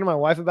was talking to my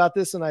wife about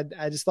this, and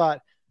I just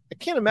thought, I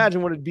can't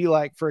imagine what it'd be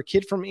like for a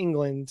kid from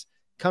England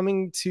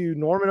coming to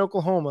Norman,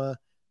 Oklahoma,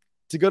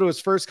 to go to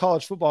his first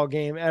college football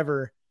game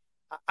ever.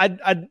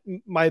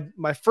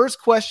 My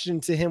first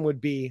question to him would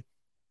be,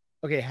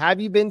 okay,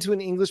 have you been to an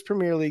English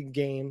Premier League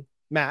game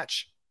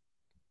match?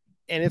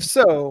 And if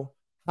so,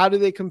 how do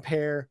they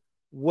compare?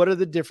 What are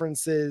the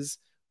differences?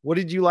 What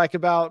did you like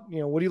about,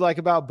 what do you like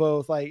about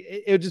both? Like,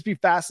 it would just be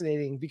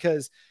fascinating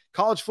because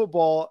college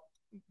football,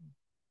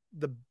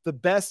 the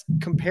best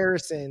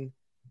comparison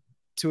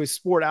to a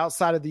sport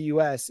outside of the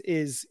US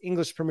is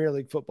English Premier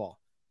League football.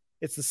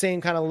 It's the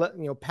same kind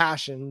of,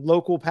 passion,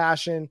 local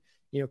passion,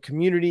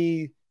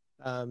 community,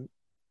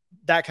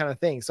 that kind of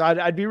thing. So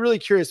I'd be really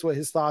curious what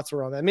his thoughts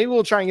were on that. Maybe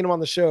we'll try and get him on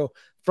the show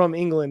from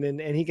England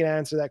and he can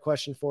answer that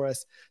question for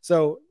us.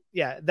 So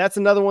yeah, that's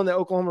another one that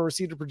Oklahoma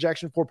received a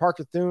projection for.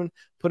 Parker Thune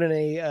put in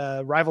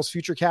a Rivals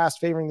Future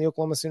cast favoring the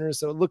Oklahoma Sooners.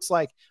 So it looks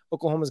like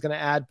Oklahoma is going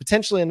to add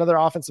potentially another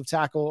offensive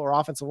tackle or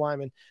offensive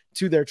lineman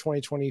to their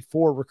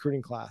 2024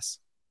 recruiting class.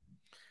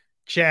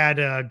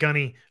 Chad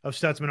Gunny of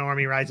Stutzman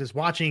Army writes,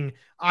 watching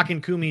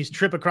Akinkunmi's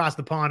trip across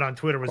the pond on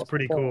Twitter was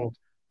pretty cool.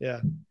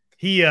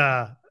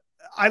 Yeah.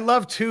 I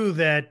love too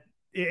that,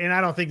 and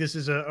I don't think this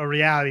is a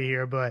reality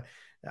here, but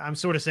I'm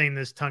sort of saying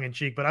this tongue in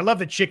cheek, but I love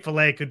that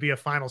Chick-fil-A could be a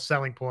final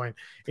selling point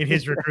in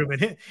his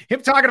recruitment.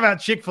 Him talking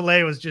about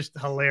Chick-fil-A was just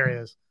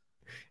hilarious.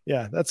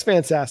 Yeah, that's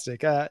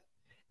fantastic.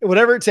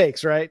 Whatever it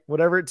takes, right?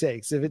 Whatever it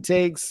takes. If it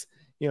takes,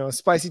 a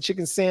spicy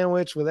chicken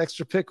sandwich with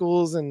extra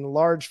pickles and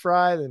large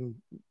fry, then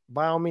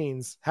by all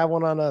means, have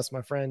one on us,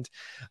 my friend.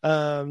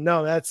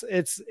 No, it's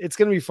going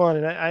to be fun.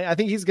 And I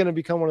think he's going to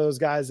become one of those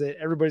guys that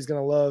everybody's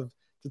going to love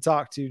to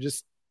talk to.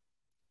 Just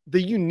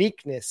the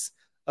uniqueness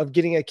of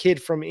getting a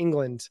kid from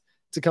England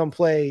to come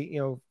play,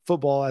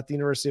 football at the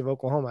University of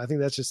Oklahoma. I think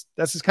that's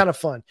just kind of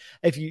fun.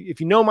 If you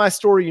know my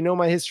story, you know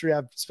my history.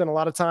 I've spent a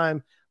lot of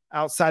time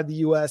outside the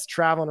US,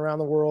 traveling around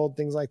the world,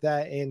 things like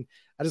that. And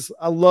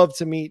I love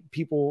to meet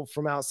people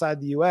from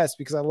outside the US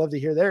because I love to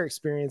hear their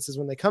experiences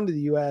when they come to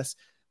the US,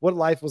 what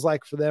life was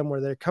like for them,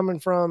 where they're coming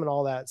from and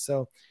all that.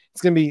 So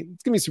it's going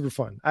to be super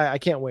fun. I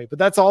can't wait, but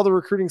that's all the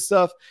recruiting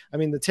stuff. I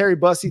mean, the Terry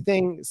Bussey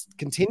thing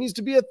continues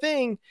to be a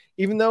thing,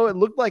 even though it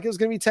looked like it was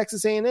going to be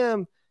Texas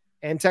A&M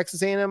and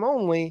Texas A&M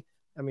only.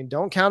 I mean,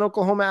 don't count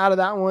Oklahoma out of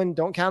that one.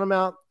 Don't count them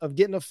out of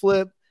getting a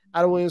flip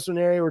out of Williamson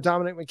area or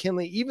Dominic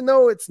McKinley, even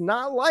though it's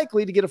not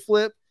likely to get a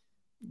flip.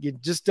 You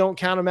just don't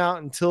count them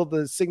out until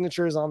the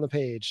signature is on the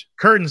page.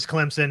 Curtains,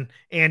 Clemson.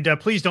 And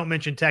please don't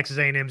mention Texas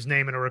A&M's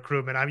name in a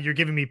recruitment. You're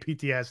giving me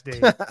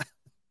PTSD.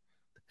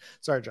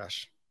 Sorry,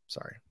 Josh.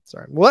 Sorry.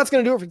 Well, that's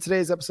going to do it for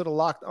today's episode of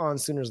Locked On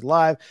Sooners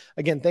Live.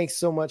 Again, thanks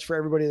so much for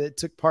everybody that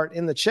took part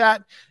in the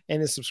chat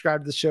and is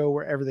subscribed to the show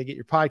wherever they get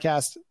your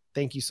podcast.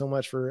 Thank you so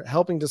much for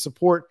helping to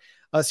support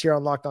us here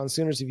on Locked On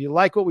Sooners. If you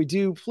like what we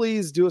do,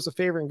 please do us a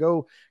favor and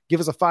go give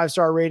us a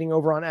 5-star rating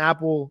over on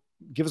Apple.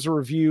 Give us a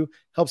review.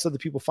 Helps other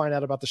people find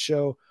out about the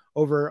show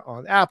over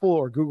on Apple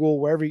or Google,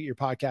 wherever you get your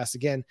podcast.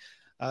 Again,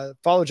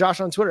 Follow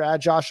Josh on Twitter at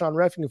Josh on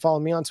Ref. You can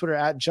follow me on Twitter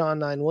at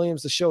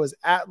John9Williams. The show is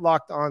at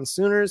Locked On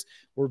Sooners.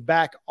 We're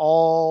back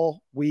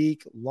all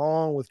week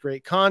long with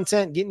great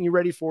content, getting you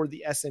ready for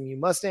the SMU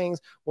Mustangs.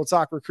 We'll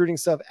talk recruiting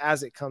stuff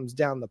as it comes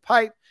down the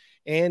pipe.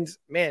 And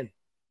man,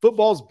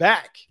 football's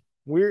back.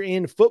 We're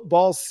in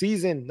football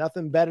season.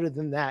 Nothing better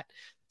than that.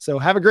 So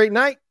have a great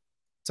night.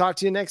 Talk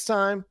to you next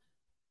time.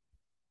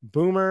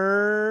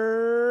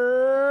 Boomer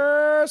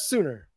Sooner.